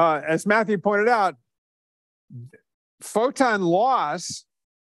 but as Matthew pointed out, photon loss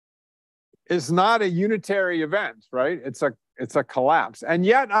is not a unitary event, right? It's a collapse. And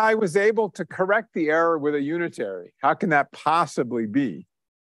yet I was able to correct the error with a unitary. How can that possibly be?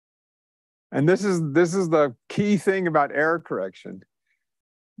 And this is the key thing about error correction.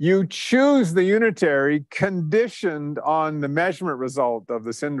 You choose the unitary conditioned on the measurement result of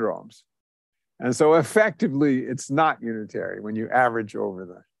the syndromes. And so effectively, it's not unitary when you average over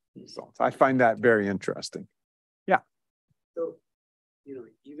the results. I find that very interesting. Yeah. So, you know,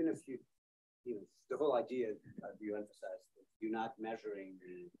 even if you know, the whole idea you emphasize that you're not measuring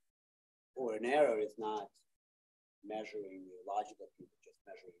or an error is not measuring the logical qubit, just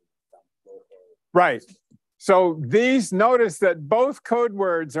measuring some local. Right. So these, notice that both code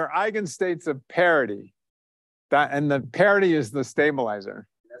words are eigenstates of parity. And the parity is the stabilizer.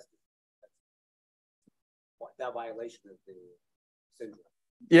 That's that violation of the syndrome.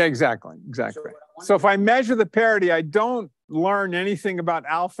 Yeah, exactly. So if I measure the parity, I don't learn anything about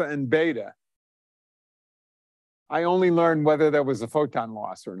alpha and beta. I only learn whether there was a photon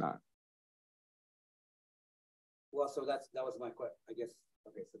loss or not. Well, so that was my question. I guess,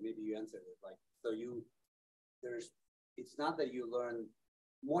 okay, so maybe you answered it. Like, so it's not that you learn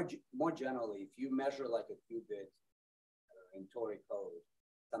more generally, if you measure like a qubit in toric code,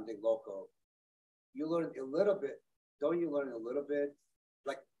 something local, you learn a little bit, don't you learn a little bit,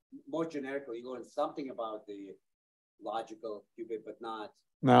 like more generically, you learn something about the logical qubit, but not.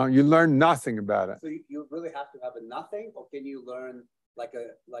 No, you learn nothing about it. So you really have to have a nothing, or can you learn like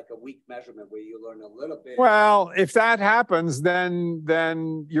a weak measurement where you learn a little bit? Well, if that happens,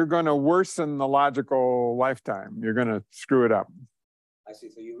 then you're going to worsen the logical lifetime. You're going to screw it up. I see.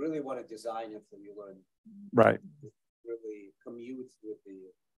 So you really want to design it so you learn. Right. Really commutes with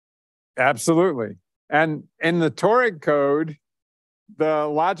the. Absolutely. And in the toric code, the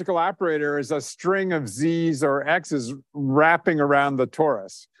logical operator is a string of Z's or X's wrapping around the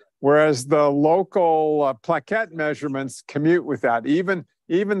torus, whereas the local plaquette measurements commute with that. Even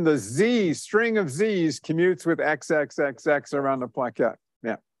the Z, string of Z's commutes with XXXX around the plaquette.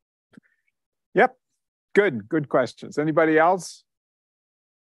 Yeah. Yep. Good questions. Anybody else?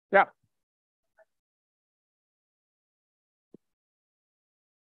 Yeah.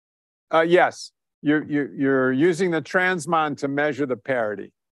 Yes. You're using the transmon to measure the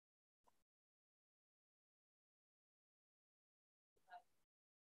parity.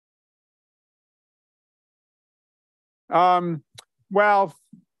 Well,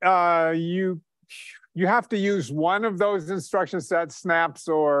 you have to use one of those instruction sets, snaps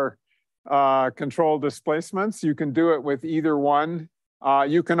or control displacements. You can do it with either one.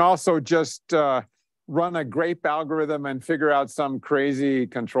 You can also just run a grape algorithm and figure out some crazy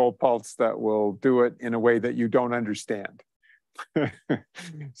control pulse that will do it in a way that you don't understand.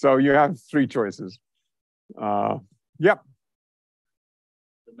 So you have three choices. Yep. The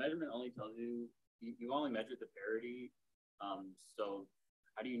measurement only tells you only measured the parity. So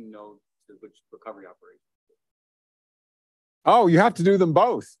how do you know which recovery operation? Oh, you have to do them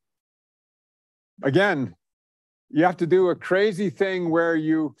both. Again, you have to do a crazy thing where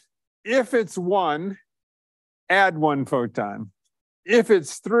if it's 1, add 1 photon. If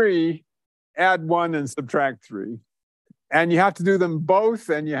it's 3, add 1 and subtract 3. And you have to do them both,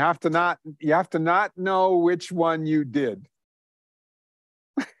 and you have to not know which one you did.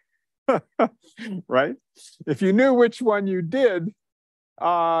 Right? If you knew which one you did,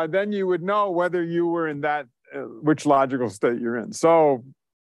 then you would know whether you were in that which logical state you're in. So,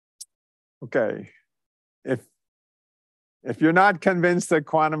 okay, if you're not convinced that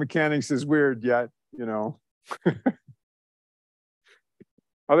quantum mechanics is weird yet, you know.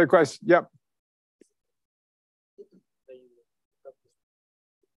 Other questions? Yep.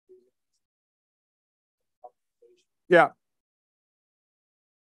 Yeah.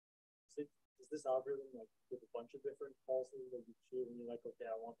 Is this algorithm like with a bunch of different pulses that you choose and you're like, okay,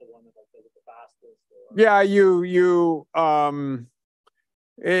 I want the one that does it the fastest? Or... Yeah,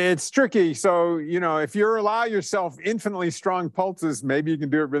 it's tricky. So, if you allow yourself infinitely strong pulses, maybe you can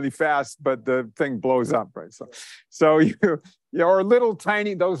do it really fast, but the thing blows up, right? So or little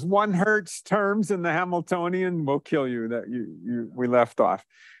tiny, those 1 hertz terms in the Hamiltonian will kill you that we left off.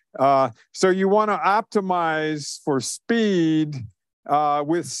 So you want to optimize for speed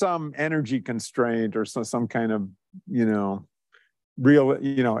with some energy constraint or some kind of, real,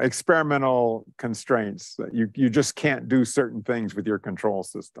 experimental constraints that you just can't do certain things with your control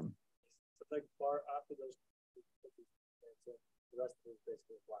system. Like far after those, the rest of it is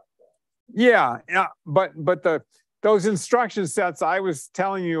basically black box. Yeah, but those instruction sets I was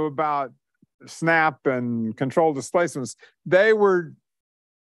telling you about, snap and control displacements, they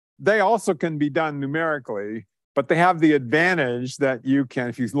also can be done numerically, but they have the advantage that you can,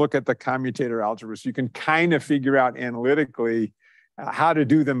 if you look at the commutator algebras, you can kind of figure out analytically how to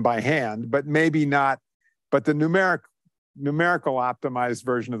do them by hand, but maybe not. But the numerical optimized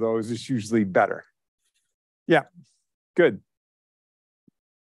version of those is usually better. Yeah, good.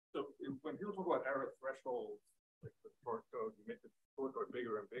 So when people talk about error thresholds, like the torque code, you make the torque code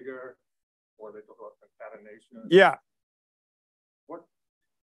bigger and bigger, or they talk about concatenation. Yeah.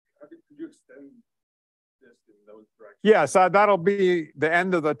 Could you extend this in those directions? Yes, that'll be the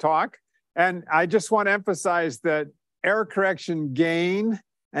end of the talk. And I just want to emphasize that error correction gain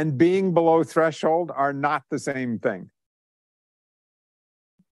and being below threshold are not the same thing.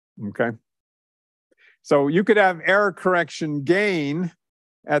 Okay. So you could have error correction gain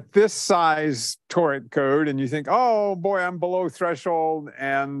at this size toric code, and you think, oh boy, I'm below threshold,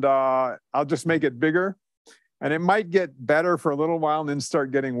 and I'll just make it bigger. And it might get better for a little while and then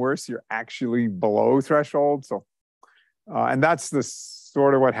start getting worse. You're actually below threshold. So, and that's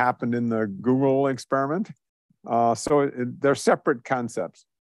sort of what happened in the Google experiment. So they're separate concepts.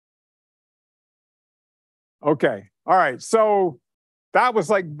 Okay, all right. So that was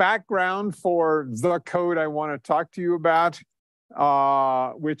like background for the code I want to talk to you about,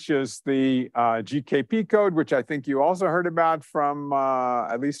 which is the GKP code, which I think you also heard about from,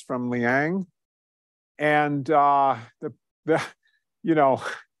 at least from Liang. And the you know,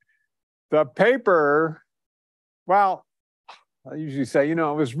 the paper, well, I usually say, you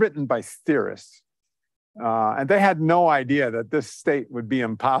know, it was written by theorists. And they had no idea that this state would be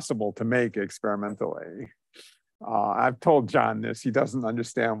impossible to make experimentally. I've told John this, he doesn't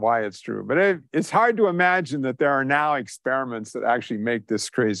understand why it's true, but it's hard to imagine that there are now experiments that actually make this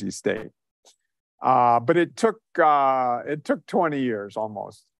crazy state. But it took 20 years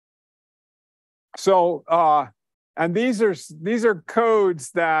almost. So, and these are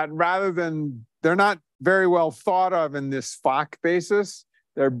codes that they're not very well thought of in this FOC basis.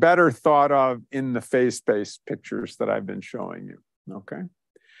 They're better thought of in the phase space pictures that I've been showing you, okay?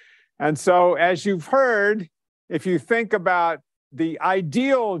 And so as you've heard, if you think about the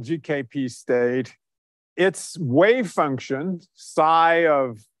ideal GKP state, its wave function, psi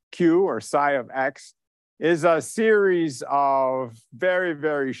of q or psi of x, is a series of very,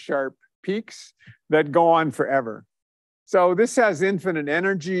 very sharp peaks that go on forever. So this has infinite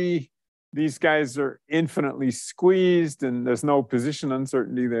energy. These guys are infinitely squeezed and there's no position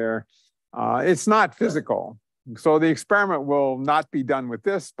uncertainty there. It's not physical. So the experiment will not be done with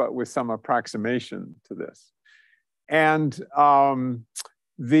this, but with some approximation to this. And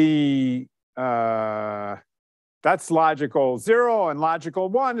that's logical 0, and logical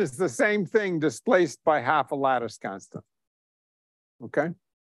 1 is the same thing displaced by half a lattice constant. Okay?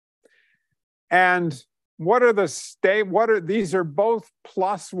 And these are both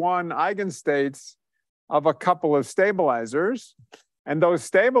 +1 eigenstates of a couple of stabilizers. And those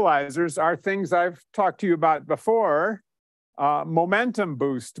stabilizers are things I've talked to you about before, momentum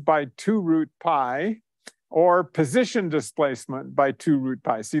boost by 2 root pi, or position displacement by 2 root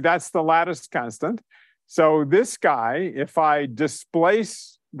pi. See, that's the lattice constant. So this guy, if I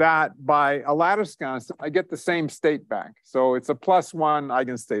displace that by a lattice constant, I get the same state back. So it's a +1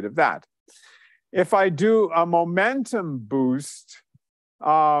 eigenstate of that. If I do a momentum boost,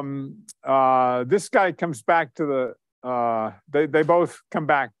 this guy comes back to they both come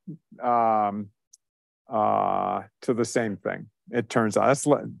back to the same thing. It turns out that's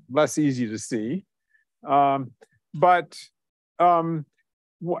less easy to see. And then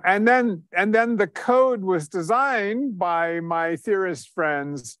the code was designed by my theorist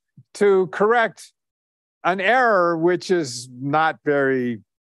friends to correct an error which is not very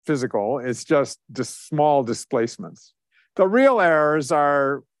physical. It's just small displacements. The real errors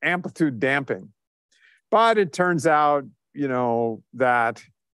are amplitude damping. But it turns out, you know, that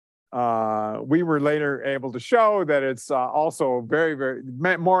we were later able to show that it's also very, very,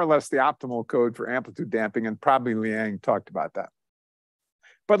 more or less the optimal code for amplitude damping, and probably Liang talked about that.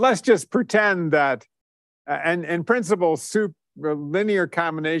 But let's just pretend that, and in principle, linear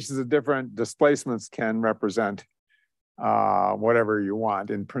combinations of different displacements can represent whatever you want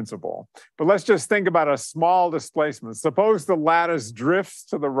in principle. But let's just think about a small displacement. Suppose the lattice drifts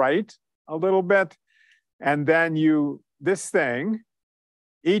to the right a little bit, and then this thing,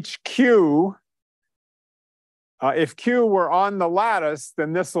 each q, if q were on the lattice,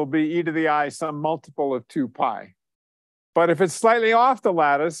 then this will be e to the I some multiple of 2 pi. But if it's slightly off the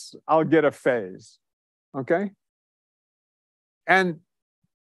lattice, I'll get a phase, okay? And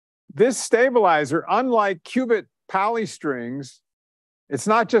this stabilizer, unlike qubit Pauli strings, it's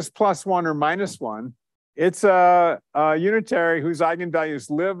not just +1 or -1. It's a unitary whose eigenvalues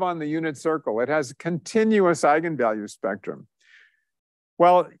live on the unit circle. It has a continuous eigenvalue spectrum.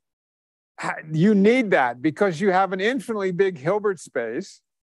 Well, you need that because you have an infinitely big Hilbert space.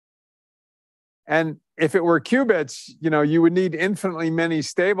 And if it were qubits, you know, you would need infinitely many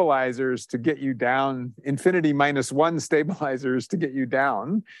stabilizers to get you down, infinity -1 stabilizers to get you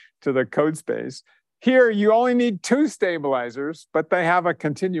down to the code space. Here, you only need 2 stabilizers, but they have a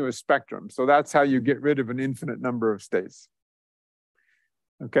continuous spectrum. So that's how you get rid of an infinite number of states.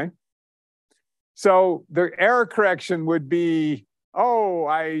 Okay? So the error correction would be, oh,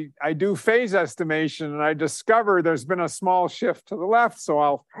 I do phase estimation and I discover there's been a small shift to the left, so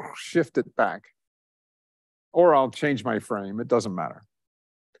I'll shift it back. Or I'll change my frame, it doesn't matter.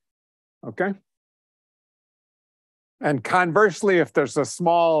 Okay? And conversely, if there's a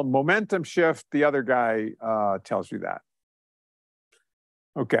small momentum shift, the other guy tells you that.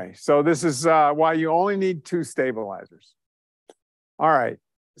 Okay, so this is why you only need 2 stabilizers. All right,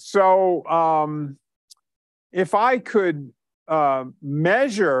 so if I could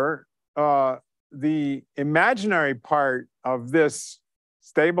measure the imaginary part of this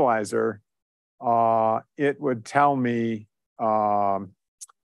stabilizer, it would tell me the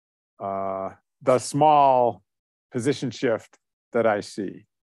small position shift that I see.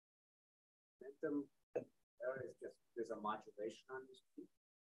 Momentum error is just, there's a modulation on this.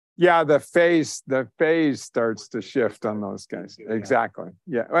 Yeah, the phase starts to shift on those guys. Exactly.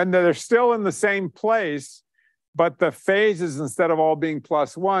 Yeah, and they're still in the same place, but the phases, instead of all being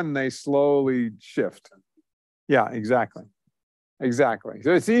 +1, they slowly shift. Yeah, exactly. Exactly.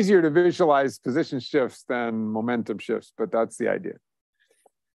 So it's easier to visualize position shifts than momentum shifts, but that's the idea.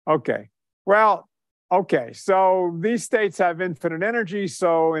 Okay. Well, okay. So these states have infinite energy.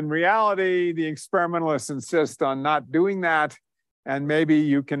 So in reality, the experimentalists insist on not doing that. And maybe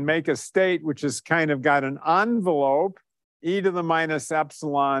you can make a state which has kind of got an envelope, e to the minus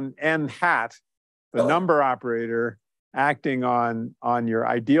epsilon n hat, the number operator acting on your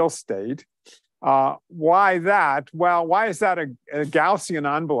ideal state. Why that? Well, why is that a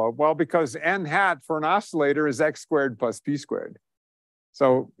Gaussian envelope? Well, because n hat for an oscillator is x squared plus p squared.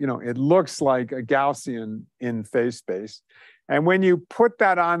 So, you know, it looks like a Gaussian in phase space. And when you put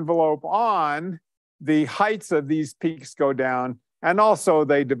that envelope on, the heights of these peaks go down, and also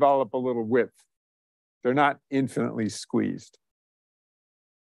they develop a little width. They're not infinitely squeezed.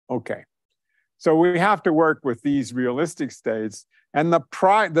 Okay. So we have to work with these realistic states. And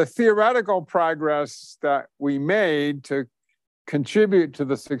the theoretical progress that we made to contribute to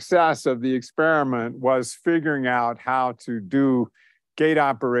the success of the experiment was figuring out how to do gate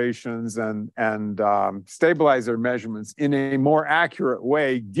operations and stabilizer measurements in a more accurate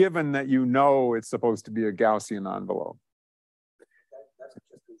way, given that you know it's supposed to be a Gaussian envelope. That's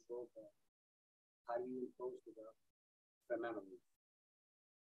just control. How do you impose the experimental?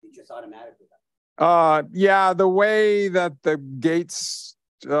 You just automatically. Yeah, the way that the gates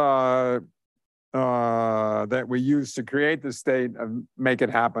that we use to create the state make it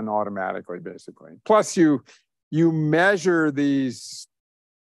happen automatically, basically. Plus, you measure these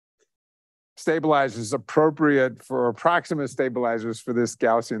stabilizers appropriate for approximate stabilizers for this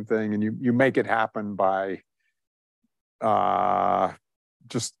Gaussian thing, and you make it happen by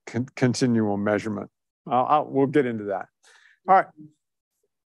just continual measurement. We'll get into that. All right.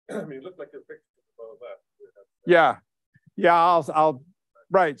 I mean, it looked like your picture above that. Yeah, I'll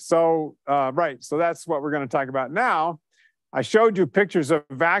right. So So that's what we're going to talk about now. I showed you pictures of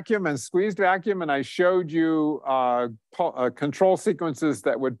vacuum and squeezed vacuum, and I showed you control sequences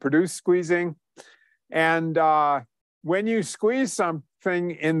that would produce squeezing. And when you squeeze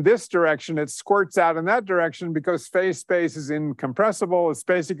something in this direction, it squirts out in that direction because phase space is incompressible. It's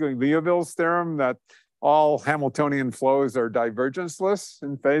basically Liouville's theorem that all Hamiltonian flows are divergenceless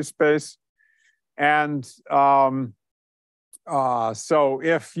in phase space. And so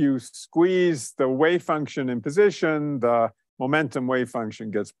if you squeeze the wave function in position, the momentum wave function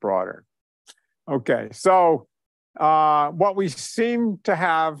gets broader. Okay, so what we seem to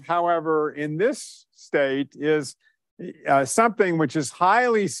have, however, in this state is something which is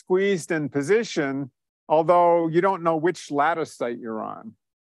highly squeezed in position, although you don't know which lattice site you're on,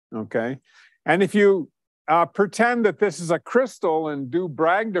 okay? And if you pretend that this is a crystal and do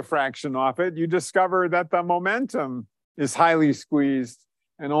Bragg diffraction off it, you discover that the momentum is highly squeezed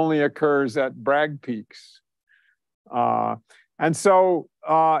and only occurs at Bragg peaks. And so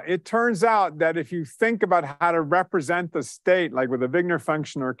it turns out that if you think about how to represent the state, like with a Wigner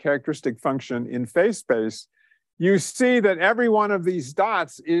function or characteristic function in phase space, you see that every one of these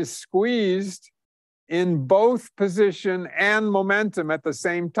dots is squeezed in both position and momentum at the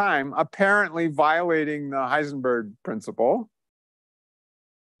same time, apparently violating the Heisenberg principle.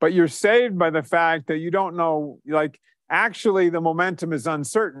 But you're saved by the fact that you don't know, like, actually the momentum is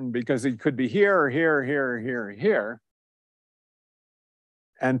uncertain because it could be here or here or here or here or here.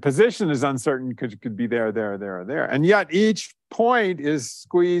 And position is uncertain because it could be there, there, there, or there. And yet each point is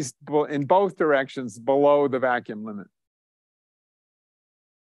squeezed in both directions below the vacuum limit.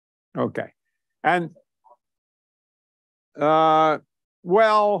 Okay. And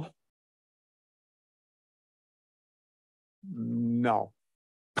well, no.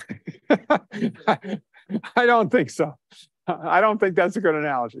 I don't think so. I don't think that's a good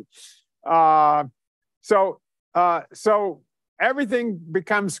analogy. So everything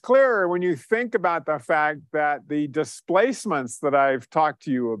becomes clearer when you think about the fact that the displacements that I've talked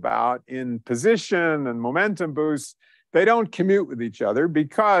to you about in position and momentum boosts, they don't commute with each other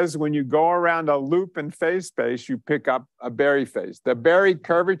because when you go around a loop in phase space, you pick up a Berry phase. The Berry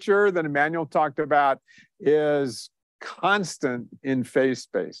curvature that Emmanuel talked about is constant in phase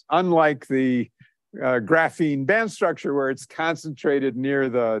space, unlike the graphene band structure where it's concentrated near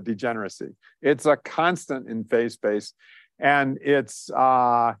the degeneracy. It's a constant in phase space. And it's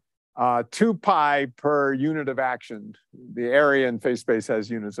 2 pi per unit of action. The area in phase space has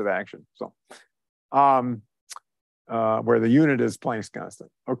units of action. So where the unit is Planck's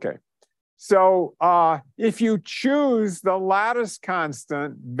constant. Okay. So if you choose the lattice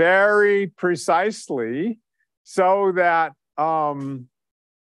constant very precisely so that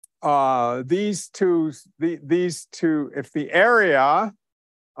these two, if the area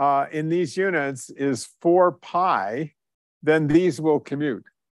in these units is 4 pi, then these will commute.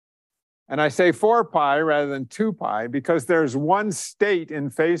 And I say 4 pi rather than 2 pi because there's one state in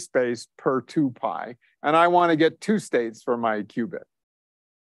phase space per 2 pi, and I want to get 2 states for my qubit.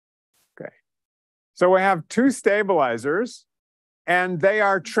 Okay. So we have 2 stabilizers, and they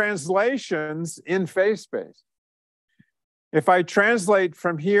are translations in phase space. If I translate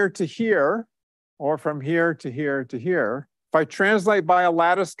from here to here, or from here to here to here, if I translate by a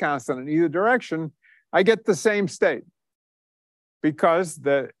lattice constant in either direction, I get the same state because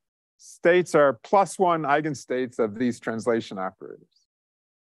the states are +1 eigenstates of these translation operators.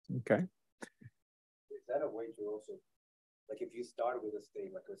 Okay. Is that a way to also, like if you start with a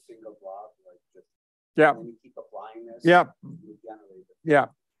state, like a single block, like just, yeah, and then you keep applying this, yeah, you generate it. Yeah.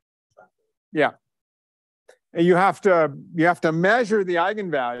 Yeah. And you have to measure the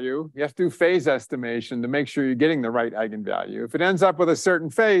eigenvalue. You have to do phase estimation to make sure you're getting the right eigenvalue. If it ends up with a certain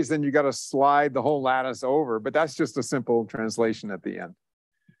phase, then you got to slide the whole lattice over, but that's just a simple translation at the end.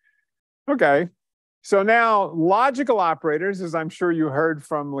 Okay, so now logical operators, as I'm sure you heard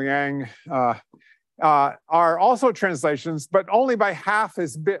from Liang, are also translations, but only by half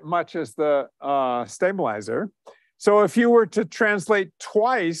as much as the stabilizer. So if you were to translate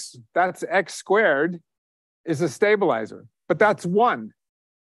twice, that's x squared is a stabilizer, but that's 1.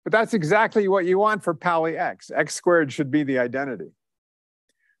 But that's exactly what you want for Pauli x. X squared should be the identity.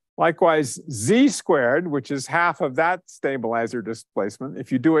 Likewise, z squared, which is half of that stabilizer displacement,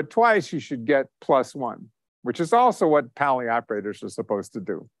 if you do it twice, you should get +1, which is also what Pauli operators are supposed to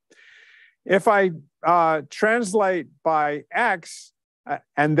do. If I translate by x,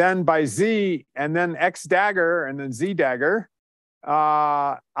 and then by z, and then x dagger, and then z dagger,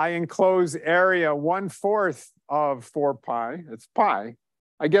 I enclose area 1/4 of 4 pi, it's pi.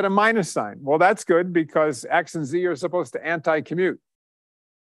 I get a minus sign. Well, that's good because x and z are supposed to anti-commute.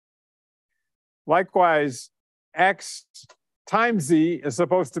 Likewise, x times z is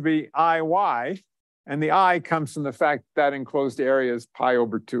supposed to be iy, and the I comes from the fact that enclosed area is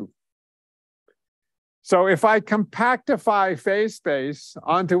pi/2. So if I compactify phase space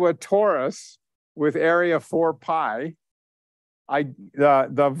onto a torus with area 4 pi,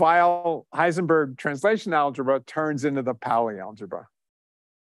 the Weil-Heisenberg translation algebra turns into the Pauli algebra.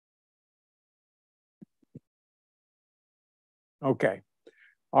 Okay,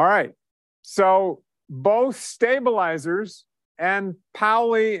 all right. So both stabilizers and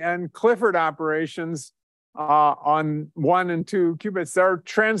Pauli and Clifford operations on 1 and 2 qubits, there are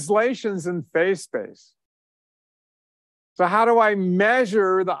translations in phase space. So how do I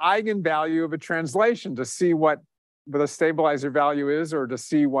measure the eigenvalue of a translation to see what the stabilizer value is, or to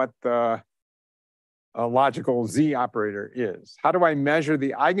see what the logical Z operator is? How do I measure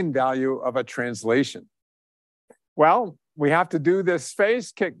the eigenvalue of a translation? Well, we have to do this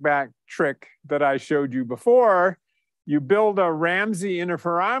phase kickback trick that I showed you before. You build a Ramsey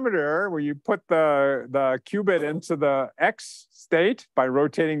interferometer where you put the qubit into the X state by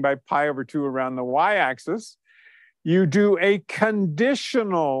rotating by pi/2 around the Y axis. You do a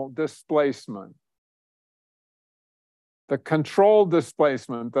conditional displacement, the controlled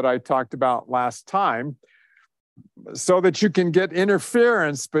displacement that I talked about last time, so that you can get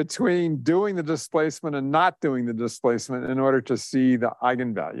interference between doing the displacement and not doing the displacement in order to see the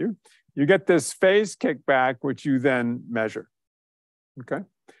eigenvalue. You get this phase kickback, which you then measure. Okay,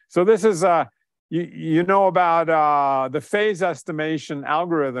 so this is you know about the phase estimation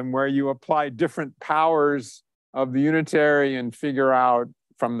algorithm where you apply different powers of the unitary and figure out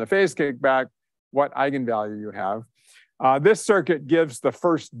from the phase kickback what eigenvalue you have. This circuit gives the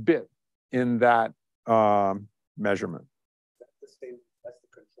first bit in that measurement. That's the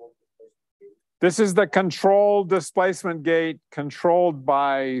control displacement. This is the controlled displacement gate controlled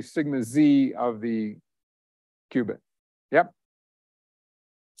by sigma z of the qubit. Yep.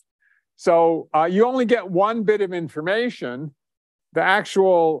 So you only get 1 bit of information. The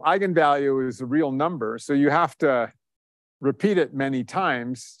actual eigenvalue is a real number, so you have to repeat it many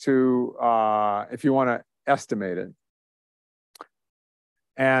times to if you want to estimate it.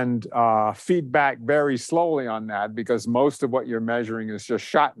 And feedback very slowly on that, because most of what you're measuring is just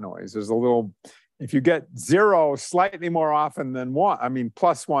shot noise. There's a little, if you get 0 slightly more often than 1, I mean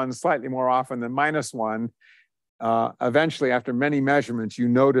 +1 slightly more often than -1, eventually, after many measurements, you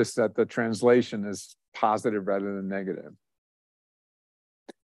notice that the translation is positive rather than negative.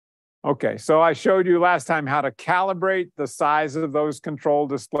 Okay, so I showed you last time how to calibrate the size of those control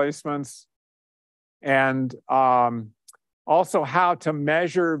displacements, and also how to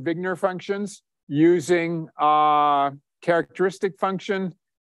measure Wigner functions using characteristic function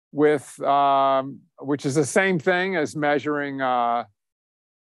with which is the same thing as measuring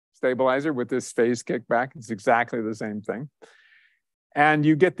stabilizer with this phase kickback. It's exactly the same thing. And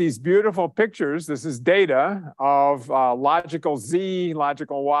you get these beautiful pictures. This is data of logical Z,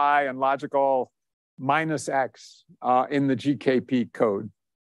 logical Y, and logical minus X in the GKP code.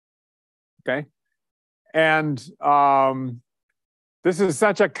 Okay. And this is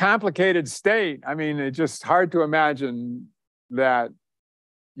such a complicated state. I mean, it's just hard to imagine that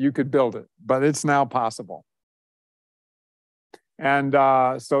you could build it, but it's now possible. And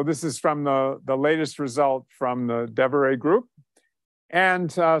so this is from the latest result from the Devereux group.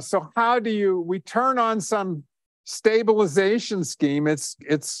 And so how do we turn on some stabilization scheme? It's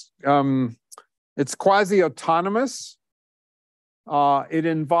quasi-autonomous. It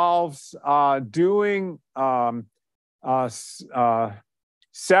involves doing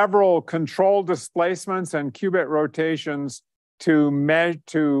several control displacements and qubit rotations to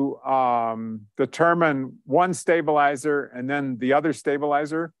determine one stabilizer and then the other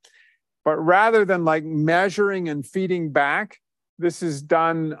stabilizer. But rather than like measuring and feeding back, this is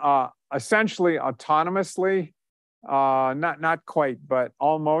done essentially autonomously, not quite, but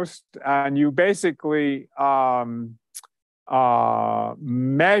almost. And you basically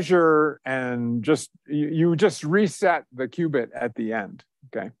measure and you just reset the qubit at the end.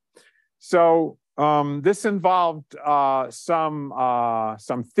 Okay, so this involved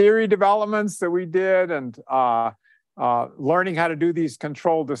some theory developments that we did, and learning how to do these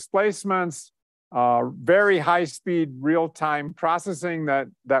control displacements. Very high-speed real-time processing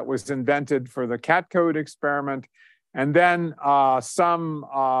that was invented for the cat code experiment, and then some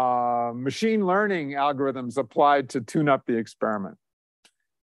machine learning algorithms applied to tune up the experiment.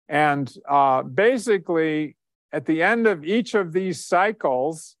 And basically, at the end of each of these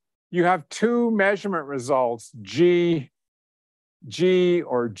cycles, you have two measurement results, G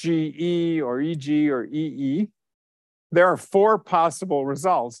or GE or EG or EE. There are four possible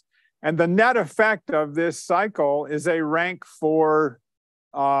results. And the net effect of this cycle is a rank 4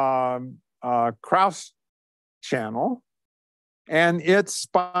 Krauss channel, and it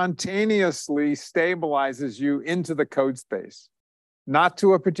spontaneously stabilizes you into the code space, not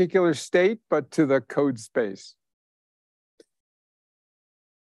to a particular state, but to the code space.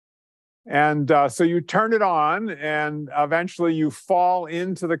 And so you turn it on, and eventually you fall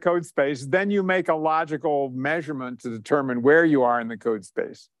into the code space. Then you make a logical measurement to determine where you are in the code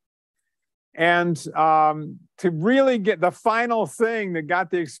space. And to really get the final thing that got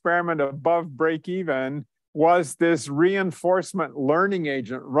the experiment above break even was this reinforcement learning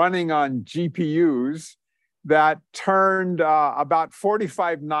agent running on GPUs that turned about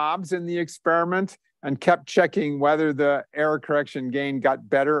 45 knobs in the experiment and kept checking whether the error correction gain got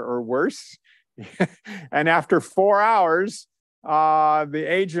better or worse. And after 4 hours, the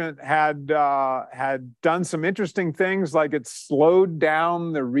agent had done some interesting things, like it slowed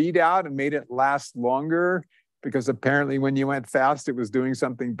down the readout and made it last longer, because apparently when you went fast, it was doing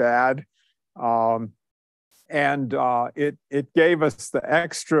something bad. It gave us the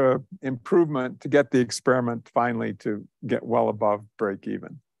extra improvement to get the experiment finally to get well above break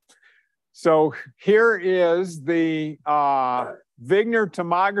even. So here is the Wigner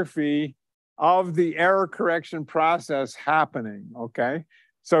tomography of the error correction process happening, okay?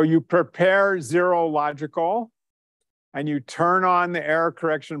 So you prepare zero logical, and you turn on the error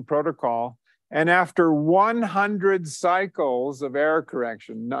correction protocol, and after 100 cycles of error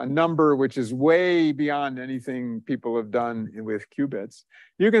correction, a number which is way beyond anything people have done with qubits,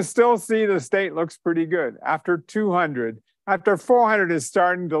 you can still see the state looks pretty good. After 200, after 400 is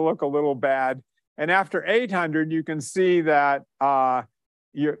starting to look a little bad, and after 800, you can see that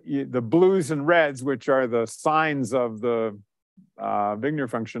the blues and reds, which are the signs of the Wigner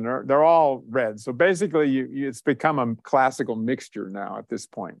function, they're all red. So basically, it's become a classical mixture now at this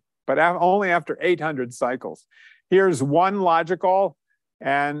point, but only after 800 cycles. Here's one logical,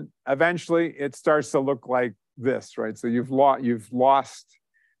 and eventually it starts to look like this, right? So you've lost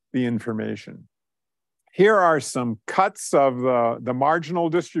the information. Here are some cuts of the marginal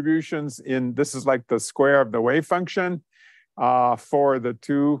distributions this is like the square of the wave function for the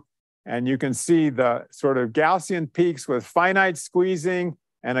two. And you can see the sort of Gaussian peaks with finite squeezing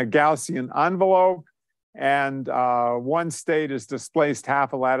and a Gaussian envelope. And one state is displaced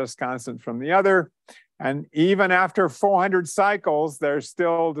half a lattice constant from the other. And even after 400 cycles, they're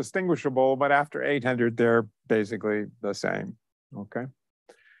still distinguishable, but after 800, they're basically the same, okay?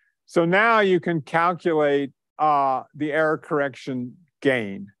 So now you can calculate the error correction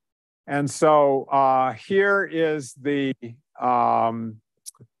gain. And so here is the transmon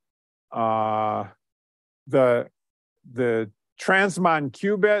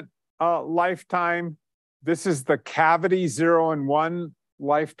qubit lifetime. This is the cavity 0 and 1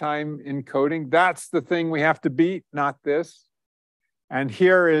 lifetime encoding. That's the thing we have to beat, not this. And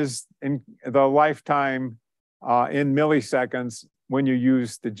here is in the lifetime in milliseconds when you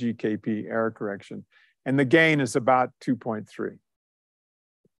use the GKP error correction. And the gain is about 2.3.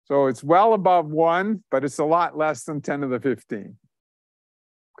 So it's well above 1, but it's a lot less than 10 to the 15.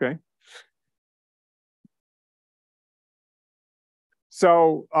 Okay.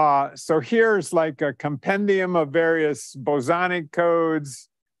 So, so here's like a compendium of various bosonic codes,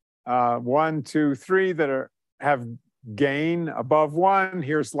 1, 2, 3 that have gain above 1.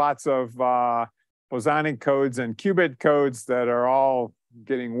 Here's lots of bosonic codes and qubit codes that are all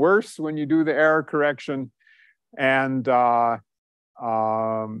getting worse when you do the error correction. And I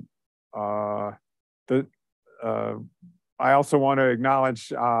also want to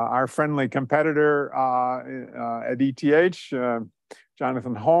acknowledge our friendly competitor at ETH,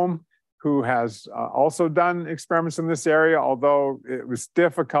 Jonathan Holm, who has also done experiments in this area, although it was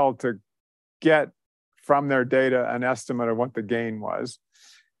difficult to get from their data an estimate of what the gain was.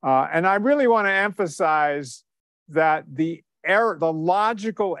 And I really want to emphasize that the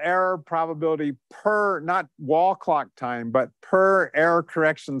logical error probability per, not wall clock time, but per error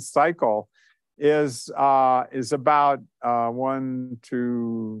correction cycle is about 1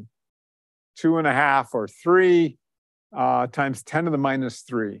 to 2.5 or 3 times 10 to the minus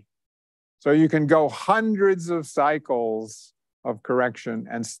 3. So you can go hundreds of cycles of correction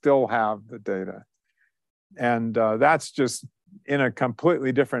and still have the data. And that's just in a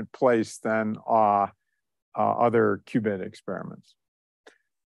completely different place than other qubit experiments.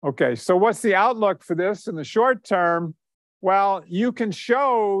 Okay, so what's the outlook for this in the short term? Well, you can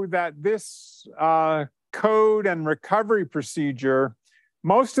show that this code and recovery procedure,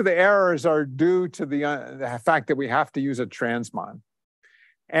 most of the errors are due to the fact that we have to use a transmon.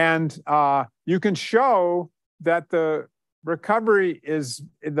 And you can show that the recovery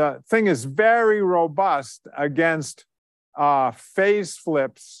the thing is very robust against phase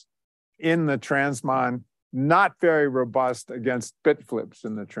flips in the transmon, not very robust against bit flips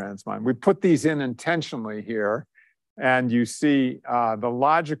in the transmon. We put these in intentionally here, and you see the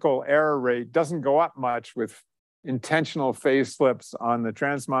logical error rate doesn't go up much with intentional phase flips on the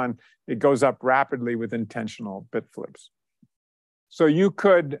transmon. It goes up rapidly with intentional bit flips. So you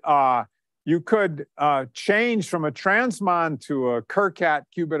could change from a transmon to a Kercat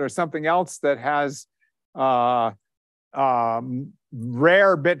qubit or something else that has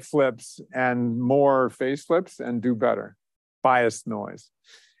rare bit flips and more phase flips and do better. Biased noise.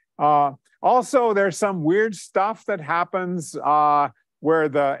 Also, there's some weird stuff that happens where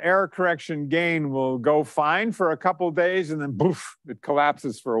the error correction gain will go fine for a couple of days and then poof, it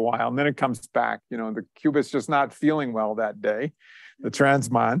collapses for a while and then it comes back. You know, the qubit's just not feeling well that day, the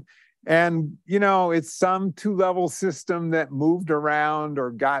transmon. And, you know, it's some two-level system that moved around or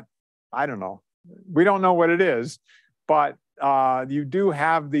got, I don't know. We don't know what it is, but you do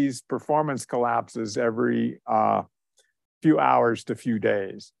have these performance collapses every few hours to few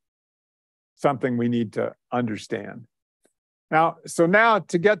days. Something we need to understand. Now,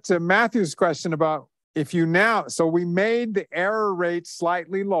 to get to Matthew's question about if you now, so we made the error rate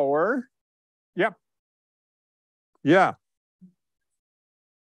slightly lower. Yep. Yeah.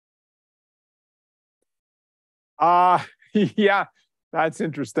 Yeah, that's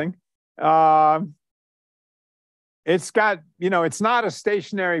interesting. It's got, you know, it's not a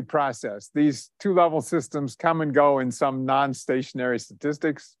stationary process. These two-level systems come and go in some non-stationary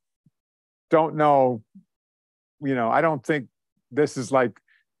statistics. Don't know, you know, I don't think this is like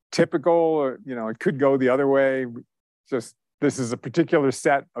typical, or, you know, it could go the other way. Just, this is a particular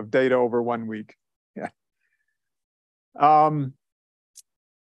set of data over 1 week. Yeah.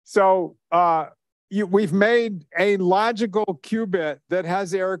 We've made a logical qubit that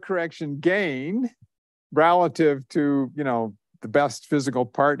has error correction gain relative to, you know, the best physical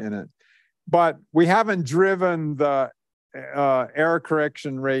part in it. But we haven't driven the error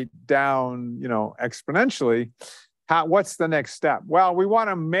correction rate down, you know, exponentially. What's the next step? Well, we want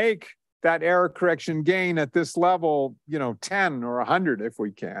to make that error correction gain at this level, you know, 10 or 100 if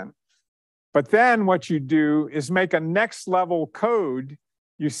we can. But then what you do is make a next level code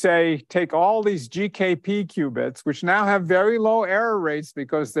you say, take all these GKP qubits, which now have very low error rates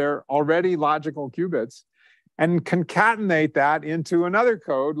because they're already logical qubits, and concatenate that into another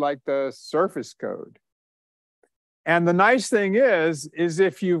code like the surface code. And the nice thing is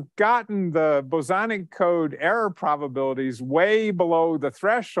if you've gotten the bosonic code error probabilities way below the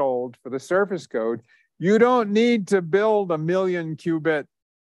threshold for the surface code, you don't need to build a 1,000,000 qubit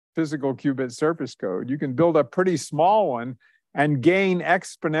physical qubit surface code. You can build a pretty small one and gain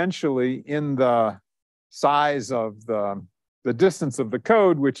exponentially in the size of the distance of the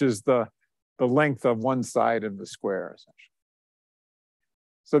code, which is the length of one side of the square, essentially.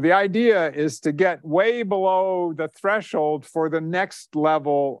 So the idea is to get way below the threshold for the next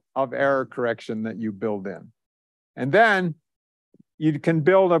level of error correction that you build in. And then you can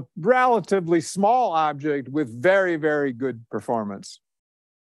build a relatively small object with very, very good performance.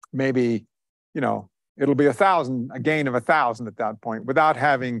 Maybe, you know, it'll be 1,000, a gain of 1,000 at that point without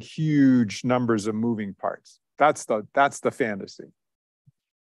having huge numbers of moving parts. That's the fantasy.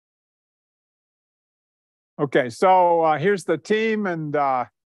 Okay, so here's the team, and Vlad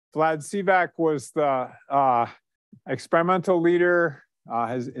Sivak was the experimental leader,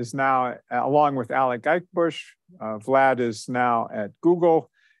 is now, along with Alec Eichbusch. Vlad is now at Google.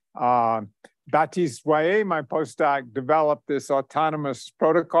 Baptiste Voyer, my postdoc, developed this autonomous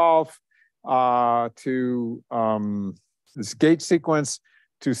protocol to this gate sequence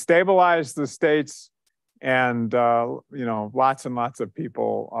to stabilize the states, and you know, lots and lots of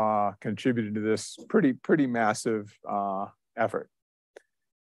people contributed to this pretty massive effort.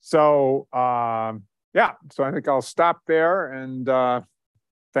 So yeah, so I think I'll stop there, and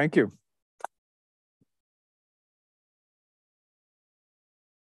thank you.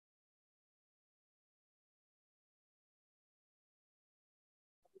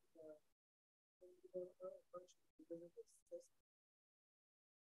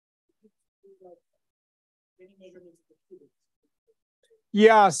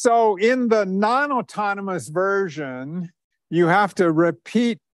 Yeah, so in the non-autonomous version, you have to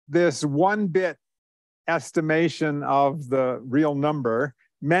repeat this 1-bit estimation of the real number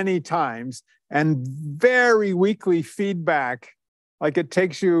many times, and very weakly feedback. Like it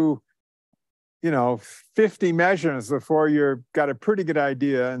takes you, you know, 50 measurements before you've got a pretty good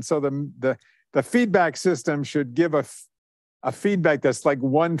idea. And so the feedback system should give a feedback that's like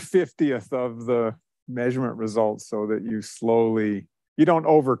 1/50th of the measurement results, so that you don't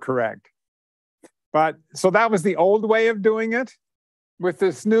overcorrect. But so that was the old way of doing it. With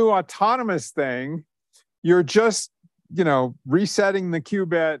this new autonomous thing, you're just, you know, resetting the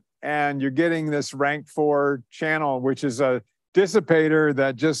qubit, and you're getting this rank 4 channel, which is a dissipator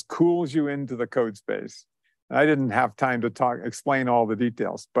that just cools you into the code space. I didn't have time to explain all the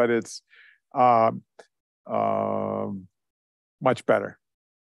details, but it's much better.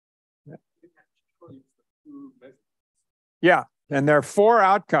 Yeah, and there are 4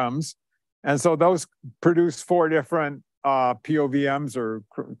 outcomes, and so those produce 4 different POVMs or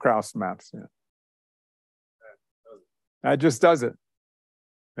Krauss maps. Yeah. That just does it.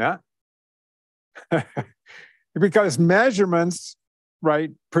 Yeah. Because measurements,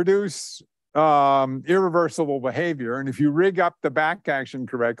 right, produce irreversible behavior, and if you rig up the back action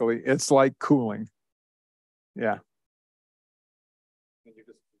correctly, it's like cooling. Yeah.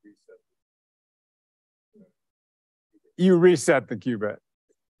 You reset the qubit.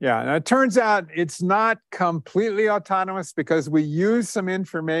 Yeah, and it turns out it's not completely autonomous, because we use some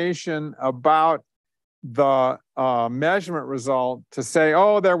information about the measurement result to say,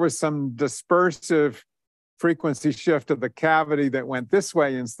 oh, there was some dispersive frequency shift of the cavity that went this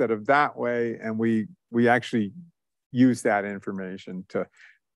way instead of that way, and we actually use that information to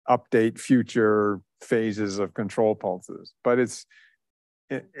update future phases of control pulses. But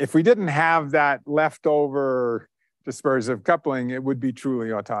if we didn't have that leftover dispersive coupling, it would be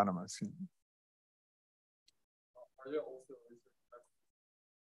truly autonomous. Are there also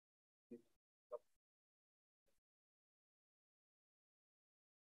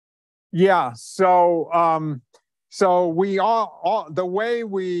yeah, so we all the way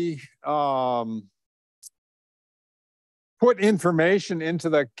we put information into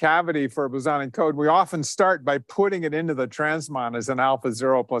the cavity for a bosonic code, we often start by putting it into the transmon as an alpha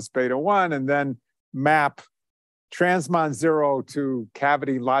 0 plus beta 1, and then map transmon 0 to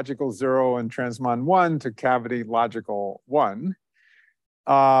cavity logical 0 and transmon 1 to cavity logical 1.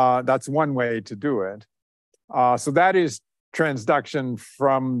 That's one way to do it. So that is transduction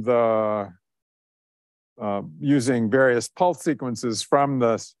from the using various pulse sequences from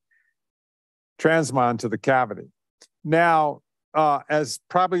the transmon to the cavity. Now, as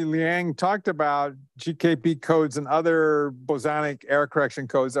probably Liang talked about, GKP codes and other bosonic error correction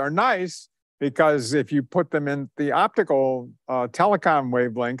codes are nice because if you put them in the optical telecom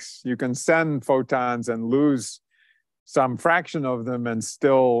wavelengths, you can send photons and lose some fraction of them and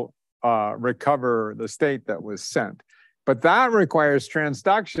still recover the state that was sent. But that requires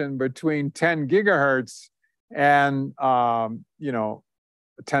transduction between 10 gigahertz and, you know,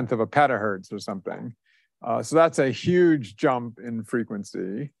 a tenth of a petahertz or something. So that's a huge jump in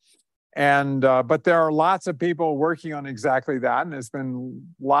frequency. And, but there are lots of people working on exactly that. And there's been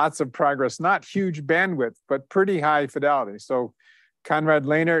lots of progress, not huge bandwidth, but pretty high fidelity. So Konrad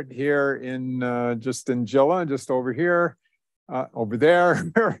Lehnert here in, just in Gila, just over here, over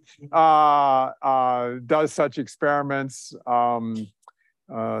there, does such experiments.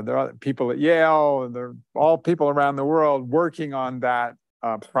 There are people at Yale, and there are all people around the world working on that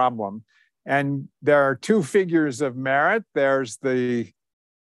problem. And there are two figures of merit. There's the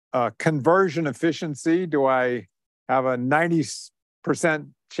conversion efficiency. Do I have a 90%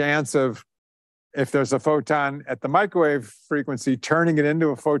 chance of, if there's a photon at the microwave frequency, turning it into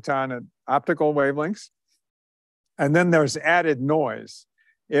a photon at optical wavelengths? And then there's added noise.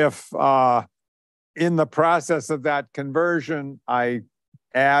 If in the process of that conversion, I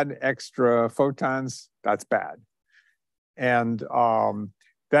add extra photons, that's bad. And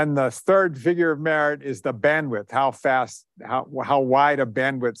then the third figure of merit is the bandwidth. How fast, how wide a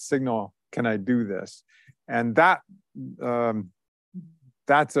bandwidth signal can I do this? And that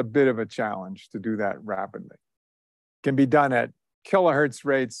that's a bit of a challenge to do that rapidly. Can be done at kilohertz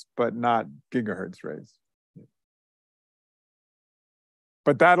rates, but not gigahertz rates.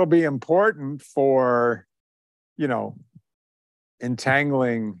 But that'll be important for, you know,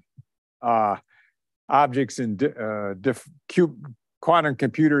 entangling objects in quantum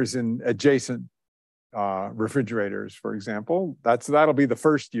computers in adjacent refrigerators, for example. That'll be the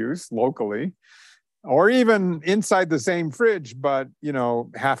first use locally, or even inside the same fridge, but, you know,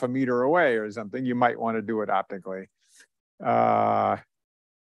 half a meter away or something. You might want to do it optically. And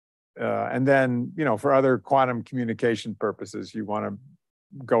then, you know, for other quantum communication purposes, you want to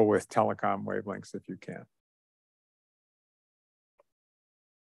go with telecom wavelengths if you can.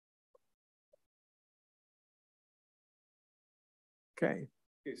 Okay.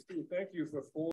 Okay, Steve, thank you for